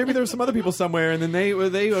 or maybe there were some other people somewhere, and then they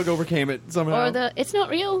overcame it somehow. Or it's not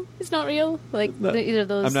real. It's not real. Like either of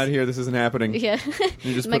those. I'm not here. This isn't happening. Yeah.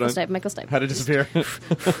 You just Michael Stipe. How to disappear.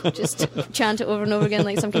 Just chant it over and over again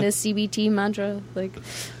like some kind of CBT mantra. Like,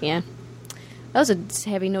 yeah. That was a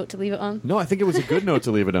heavy note to leave it on. No, I think it was a good note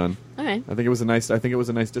to leave it on. All right. I think it was a nice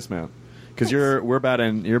dismount. Because you're about.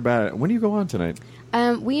 When do you go on tonight?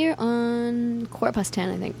 We're on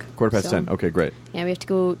 10:15, I think. 10:15. Okay, great. Yeah, we have to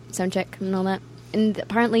go sound check and all that. And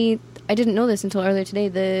apparently, I didn't know this until earlier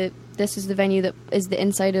today. This is the venue that is the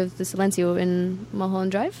inside of the Silencio in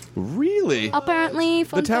Mulholland Drive. Really? Apparently,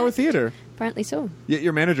 the Tower Theater. Apparently so. Yeah,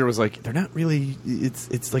 your manager was like, they're not really.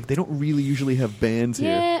 It's like they don't really usually have bands here.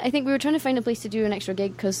 Yeah, I think we were trying to find a place to do an extra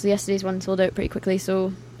gig because yesterday's one sold out pretty quickly.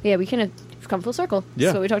 So yeah, we kind of come full circle. Yeah,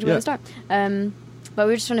 that's what we talked about at the start. But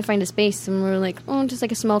we were just trying to find a space, and we were like, just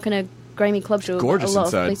like a small kind of grimy club show. Gorgeous a lot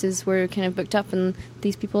inside. of places were kind of booked up, and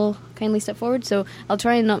these people kindly stepped forward. So I'll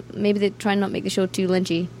try and not. Maybe they try and not make the show too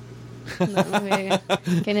lynchy.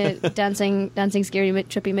 Kind of dancing, scary,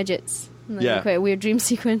 trippy midgets. Yeah, quite a weird dream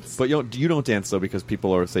sequence. But you don't dance though because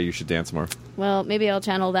people say you should dance more. Well, maybe I'll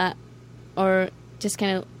channel that, or just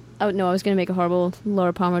kind of. Oh no, I was going to make a horrible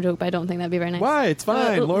Laura Palmer joke, but I don't think that'd be very nice. Why? It's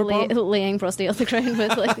fine. Laura Palmer laying prostate on the ground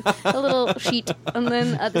with like a little sheet, and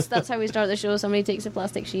then that's how we start the show. Somebody takes a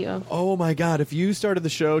plastic sheet off. Oh my god! If you started the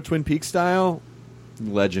show Twin Peaks style,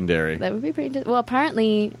 legendary. That would be pretty. Well,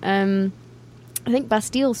 apparently, I think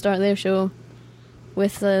Bastille started their show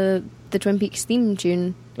with the Twin Peaks theme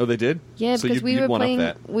tune. Oh, they did? Yeah, so because we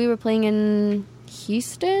were playing in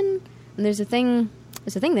Houston, and there's a thing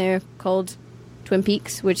there called Twin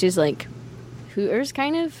Peaks, which is like Hooters,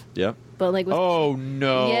 kind of. Yeah. But like, with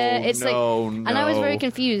yeah, it's and I was very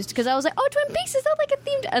confused because I was like, "Oh, Twin Peaks, is that like a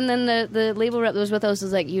themed?" And then the label rep that was with us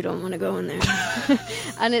was like, "You don't want to go in there,"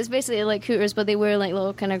 and it's basically like Hooters, but they wear like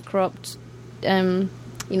little kind of cropped,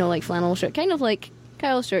 like flannel shirt, kind of like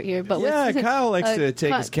Kyle's shirt here, but with, Kyle likes to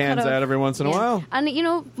take his cans out every once in a while. And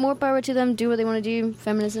more power to them. Do what they want to do.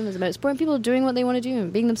 Feminism is about supporting people doing what they want to do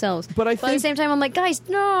and being themselves. But at the same time, I'm like, guys,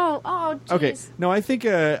 no. Oh, geez. Okay. No, I think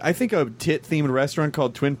a tit themed restaurant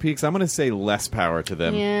called Twin Peaks. I'm going to say less power to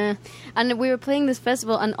them. Yeah, and we were playing this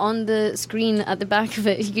festival, and on the screen at the back of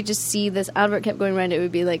it, you could just see this advert kept going around. It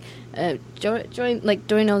would be like,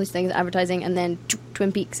 join all these things, advertising, and then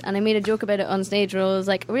Twin Peaks. And I made a joke about it on stage where I was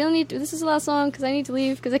like, this is the last song because I need to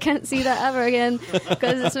leave because I can't see that ever again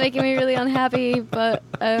because it's making me really unhappy, but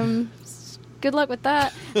good luck with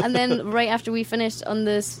that. And then right after we finished on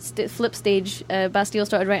the flip stage, Bastille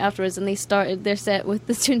started right afterwards, and they started their set with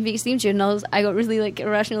the Twin Peaks theme tune, and I got really like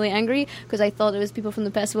irrationally angry because I thought it was people from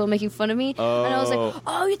the festival making fun of me, and I was like,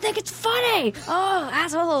 oh, you think it's funny? Oh,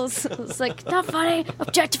 assholes. It's like, not funny,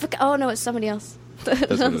 objectification. Oh no, it's somebody else. That's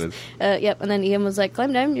what it is. Yep, and then Ian was like,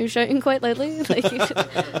 climb down, you're shouting quite loudly. Like,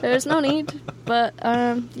 there's no need. But,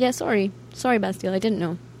 yeah, sorry, Bastille, I didn't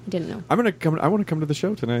know. I want to come to the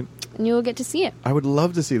show tonight. And you'll get to see it. I would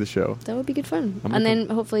love to see the show. That would be good fun. And then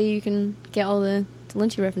hopefully you can get all the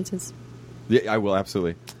Lynchy references. Yeah, I will,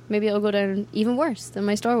 absolutely. Maybe it'll go down even worse than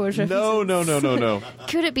my Star Wars references. No.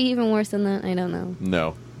 Could it be even worse than that? I don't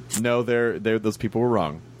know. No, those people were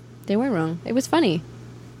wrong. They were wrong. It was funny.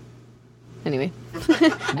 Anyway.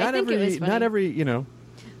 Not every,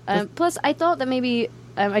 plus, I thought that maybe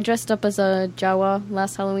I dressed up as a Jawa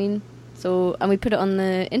last Halloween, and we put it on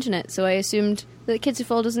the internet, so I assumed that the kids who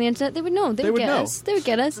followed us on the internet, they would know. They would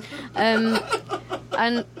get us.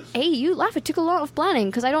 And, hey, you laugh. It took a lot of planning,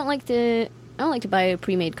 because I don't like to buy a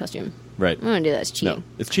pre-made costume. Right. I don't want to do that. It's cheating. No,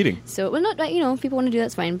 it's cheating. So, well, not, if people want to do that,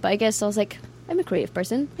 it's fine. But I guess I was like, I'm a creative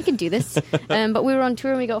person. I can do this. But we were on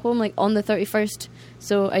tour and we got home on the 31st.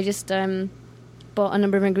 So I just bought a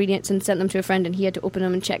number of ingredients and sent them to a friend, and he had to open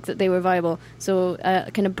them and check that they were viable. So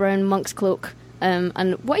a kind of brown monk's cloak.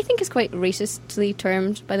 And what I think is quite racistly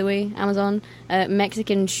termed, by the way, Amazon,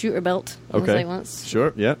 Mexican shooter belt. Okay.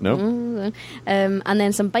 Sure. Yeah. No. And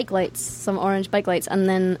then some bike lights, some orange bike lights, and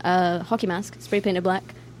then a hockey mask, spray painted black.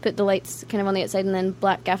 Put the lights kind of on the outside, and then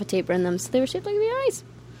black gaffer tape around them, so they were shaped like the eyes.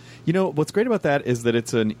 What's great about that is that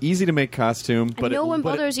it's an easy to make costume, but no one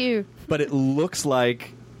bothers you. But it looks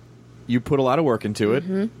like you put a lot of work into it,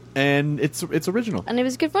 and it's original. And it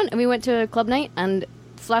was good fun. And we went to a club night, and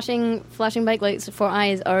flashing bike lights for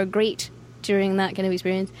eyes are great during that kind of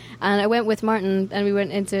experience. And I went with Martin, and we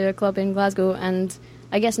went into a club in Glasgow, and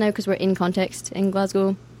I guess now because we're in context in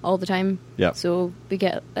Glasgow all the time, so we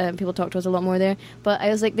get people talk to us a lot more there. But I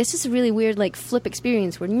was like, this is a really weird like flip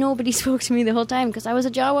experience where nobody spoke to me the whole time because I was a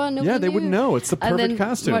Jawa. Nobody they knew. wouldn't know. It's the perfect and then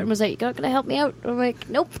costume. Martin was like, "Can I help me out?" I'm like,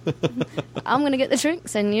 "Nope, I'm gonna get the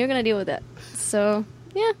drinks and you're gonna deal with it." So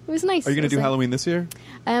yeah, it was nice. Are you gonna do Halloween this year?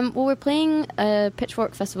 Well, we're playing a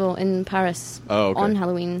Pitchfork Festival in Paris on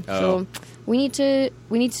Halloween, so we need to.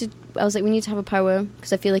 I was like, we need to have a powwow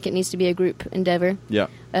because I feel like it needs to be a group endeavor. Yeah.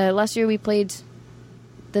 Last year we played.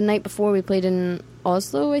 The night before we played in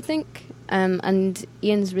Oslo, I think, and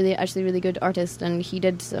Ian's actually really good artist, and he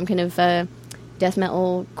did some kind of death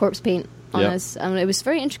metal corpse paint on us, and it was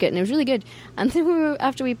very intricate and it was really good. And then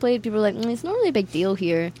after we played, people were like, it's not really a big deal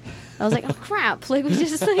here. I was like, oh crap, like we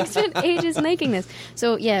just like spent ages making this.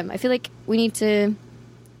 So yeah, I feel like we need to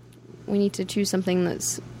choose something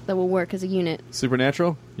that will work as a unit.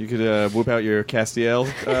 Supernatural? You could whip out your Castiel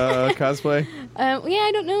cosplay? Yeah,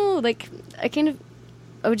 I don't know. Like,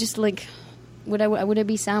 I would just like, would I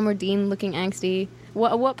be Sam or Dean looking angsty?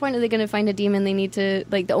 At what point are they going to find a demon they need to,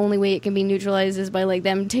 like, the only way it can be neutralized is by, like,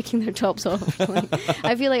 them taking their tops off? Like,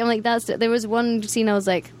 I feel like, I'm like, there was one scene I was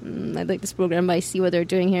like, I'd like this program, but I see what they're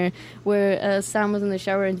doing here, where Sam was in the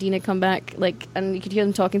shower and Dean had come back, like, and you could hear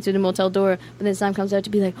them talking through the motel door, but then Sam comes out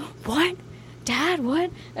to be like, what? Dad,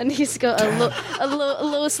 what? And he's got a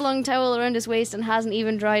low slung towel around his waist and hasn't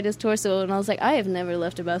even dried his torso. And I was like, I have never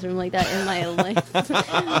left a bathroom like that in my life. But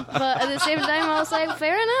at the same time, I was like,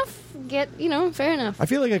 fair enough. Fair enough. I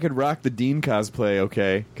feel like I could rock the Dean cosplay,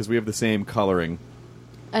 okay, because we have the same coloring.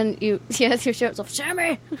 And your shirt's off,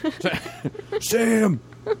 Sammy. Sam.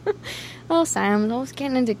 Oh, Sam, always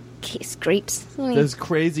getting into scrapes. There's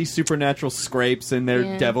crazy supernatural scrapes and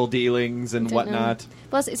their devil dealings and whatnot.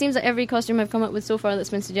 Plus, it seems like every costume I've come up with so far that's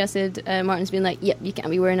been suggested, Martin's been like, yep, you can't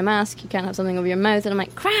be wearing a mask, you can't have something over your mouth, and I'm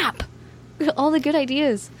like, crap! All the good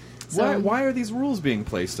ideas. So, why are these rules being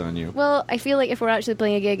placed on you? Well, I feel like if we're actually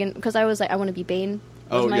playing a gig, and because I was like, I want to be Bane,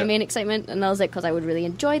 was my main excitement, and I was like, because I would really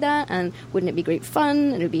enjoy that, and wouldn't it be great fun,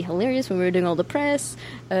 and it would be hilarious when we were doing all the press,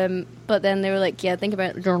 but then they were like, yeah, think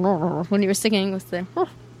about when you were singing with the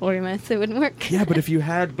over your mouth, it wouldn't work. Yeah, but if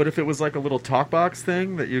it was like a little talk box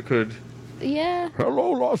thing that you could... Yeah.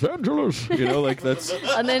 Hello, Los Angeles. Like that's...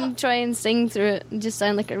 And then try and sing through it and just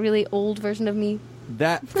sound like a really old version of me.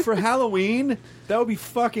 That, for Halloween, that would be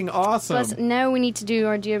fucking awesome. Plus, now we need to do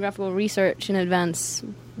our geographical research in advance.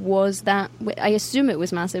 I assume it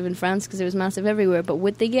was massive in France because it was massive everywhere, but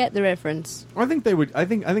would they get the reference? I think they would. I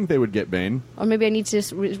think they would get Bane. Or maybe I need to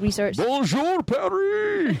just research. Bonjour,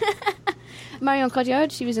 Paris! Marion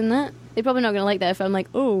Cotillard, she was in that. They're probably not going to like that if I'm like,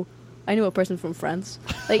 oh, I know a person from France.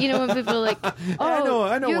 Like, when people are like, oh,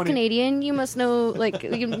 I know you're Canadian, you must know, like,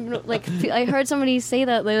 I heard somebody say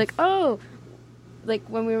that, they're like, oh, like,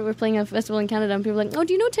 when we were playing a festival in Canada, and people were like, oh,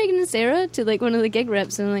 do you know Tegan and Sarah? To, like, one of the gig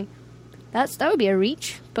reps, and I'm like, that would be a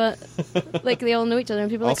reach, but, like, they all know each other,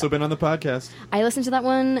 and people are also been on the podcast. I listened to that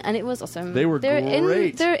one, and it was awesome. They're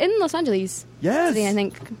great. They're in Los Angeles. Yes. Today, I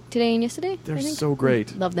think. Today and yesterday, They're so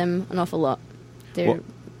great. Love them an awful lot.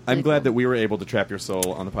 I'm glad that we were able to trap your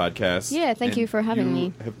soul on the podcast. Yeah, thank you for having me.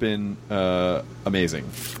 You have been amazing.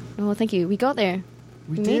 Oh, thank you. We got there.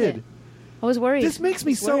 We made did. It. I was worried. This makes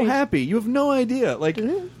me so happy. You have no idea. Like,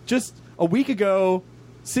 just a week ago,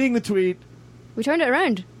 seeing the tweet. We turned it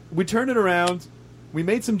around. We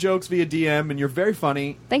made some jokes via DM, and you're very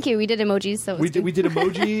funny. Thank you. We did emojis, so we did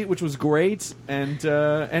emoji, which was great, and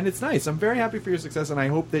it's nice. I'm very happy for your success, and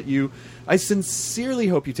I sincerely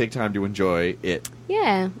hope you take time to enjoy it.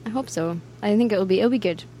 Yeah, I hope so. I think it'll be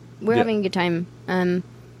good. We're having a good time, and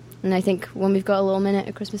I think when we've got a little minute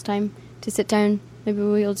at Christmas time to sit down, maybe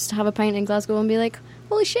we'll just have a pint in Glasgow and be like,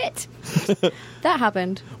 holy shit, that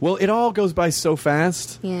happened. Well, it all goes by so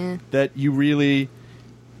fast that you really...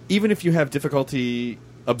 Even if you have difficulty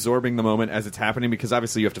absorbing the moment as it's happening, because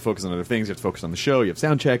obviously you have to focus on other things, you have to focus on the show, you have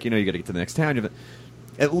sound check, you got to get to the next town.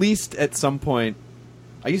 At least at some point,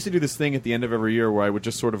 I used to do this thing at the end of every year where I would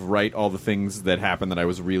just sort of write all the things that happened that I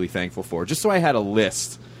was really thankful for, just so I had a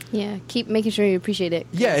list. Yeah, keep making sure you appreciate it.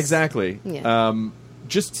 Yeah, exactly. Yeah.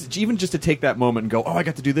 Just to take that moment and go, oh, I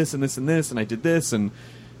got to do this and this and this, and I did this, and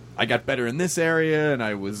I got better in this area, and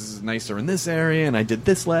I was nicer in this area, and I did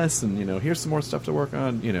this less, and here's some more stuff to work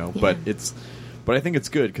on, Yeah. But I think it's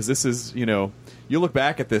good because this is, you look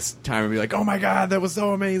back at this time and be like, oh my god, that was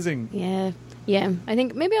so amazing. Yeah. I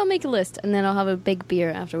think maybe I'll make a list and then I'll have a big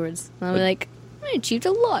beer afterwards. And I'll be like, I achieved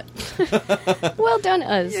a lot. Well done,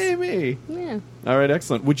 us. Yay, me. Yeah. All right,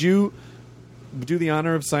 excellent. Would you do the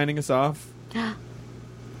honor of signing us off?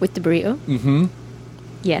 With the burrito? Mm-hmm.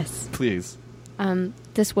 Yes. Please.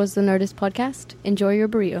 This was the Nerdist Podcast. Enjoy your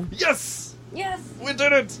burrito. Yes! Yes! We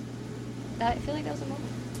did it! I feel like that was a moment.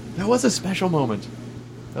 That was a special moment.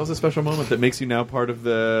 That was a special moment that makes you now part of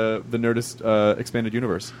the Nerdist expanded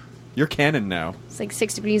universe. You're canon now. It's like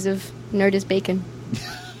 6 degrees of Nerdist bacon.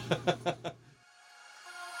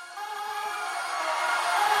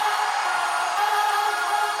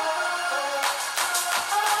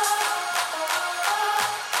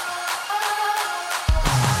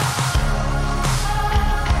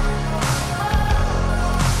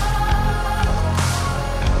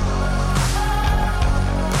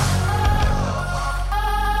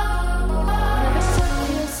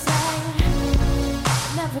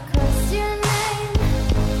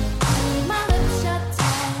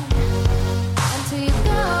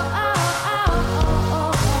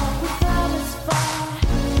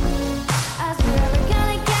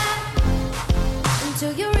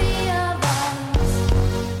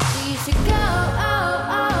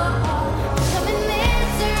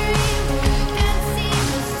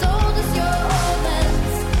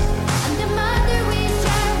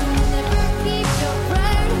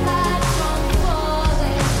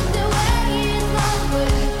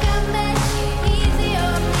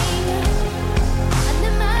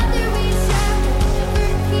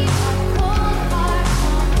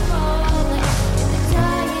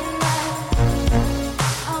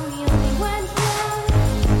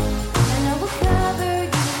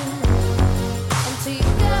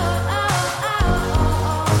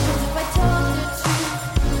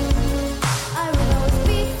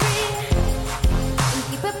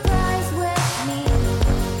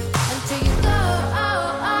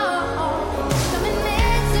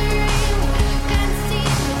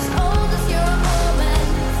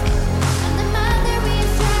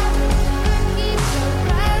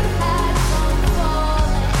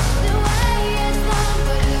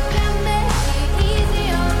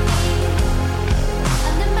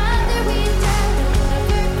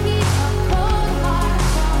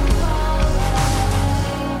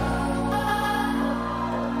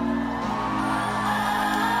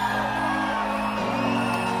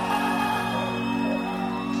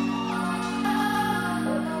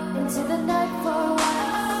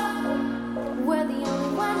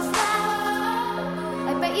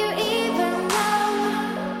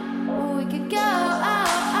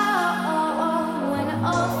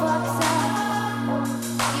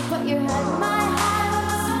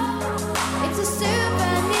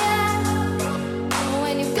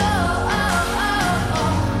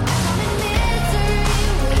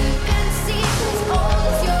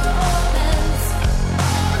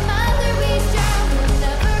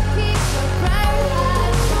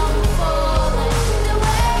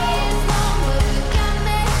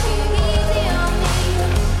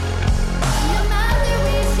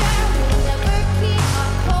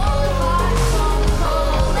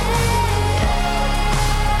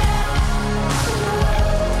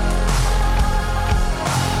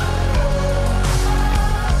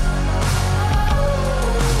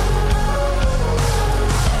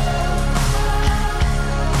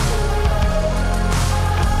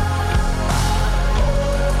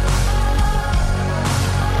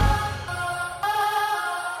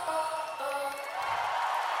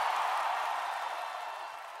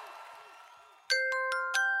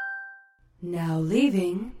 Now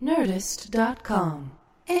leaving Nerdist.com.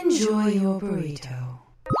 Enjoy your burrito.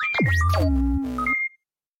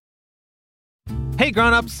 Hey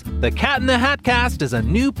grown-ups, the Cat in the Hat Cast is a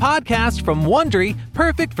new podcast from Wondery,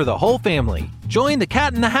 perfect for the whole family. Join the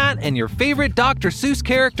Cat in the Hat and your favorite Dr. Seuss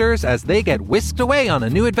characters as they get whisked away on a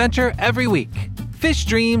new adventure every week. Fish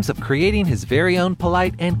dreams of creating his very own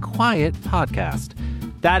polite and quiet podcast.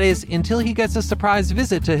 That is, until he gets a surprise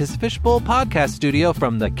visit to his Fishbowl podcast studio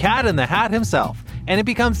from the Cat in the Hat himself, and it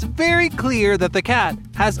becomes very clear that the cat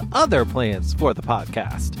has other plans for the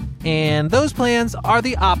podcast. And those plans are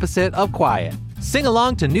the opposite of quiet. Sing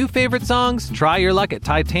along to new favorite songs, try your luck at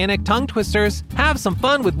Titanic tongue twisters, have some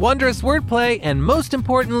fun with wondrous wordplay, and most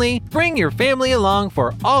importantly, bring your family along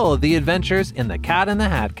for all of the adventures in the Cat in the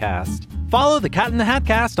Hat Cast. Follow the Cat in the Hat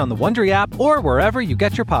Cast on the Wondery app or wherever you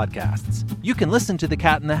get your podcasts. You can listen to the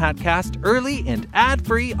Cat in the Hat Cast early and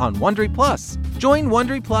ad-free on Wondery Plus. Join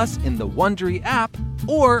Wondery Plus in the Wondery app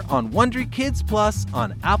or on Wondery Kids Plus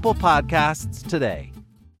on Apple Podcasts today.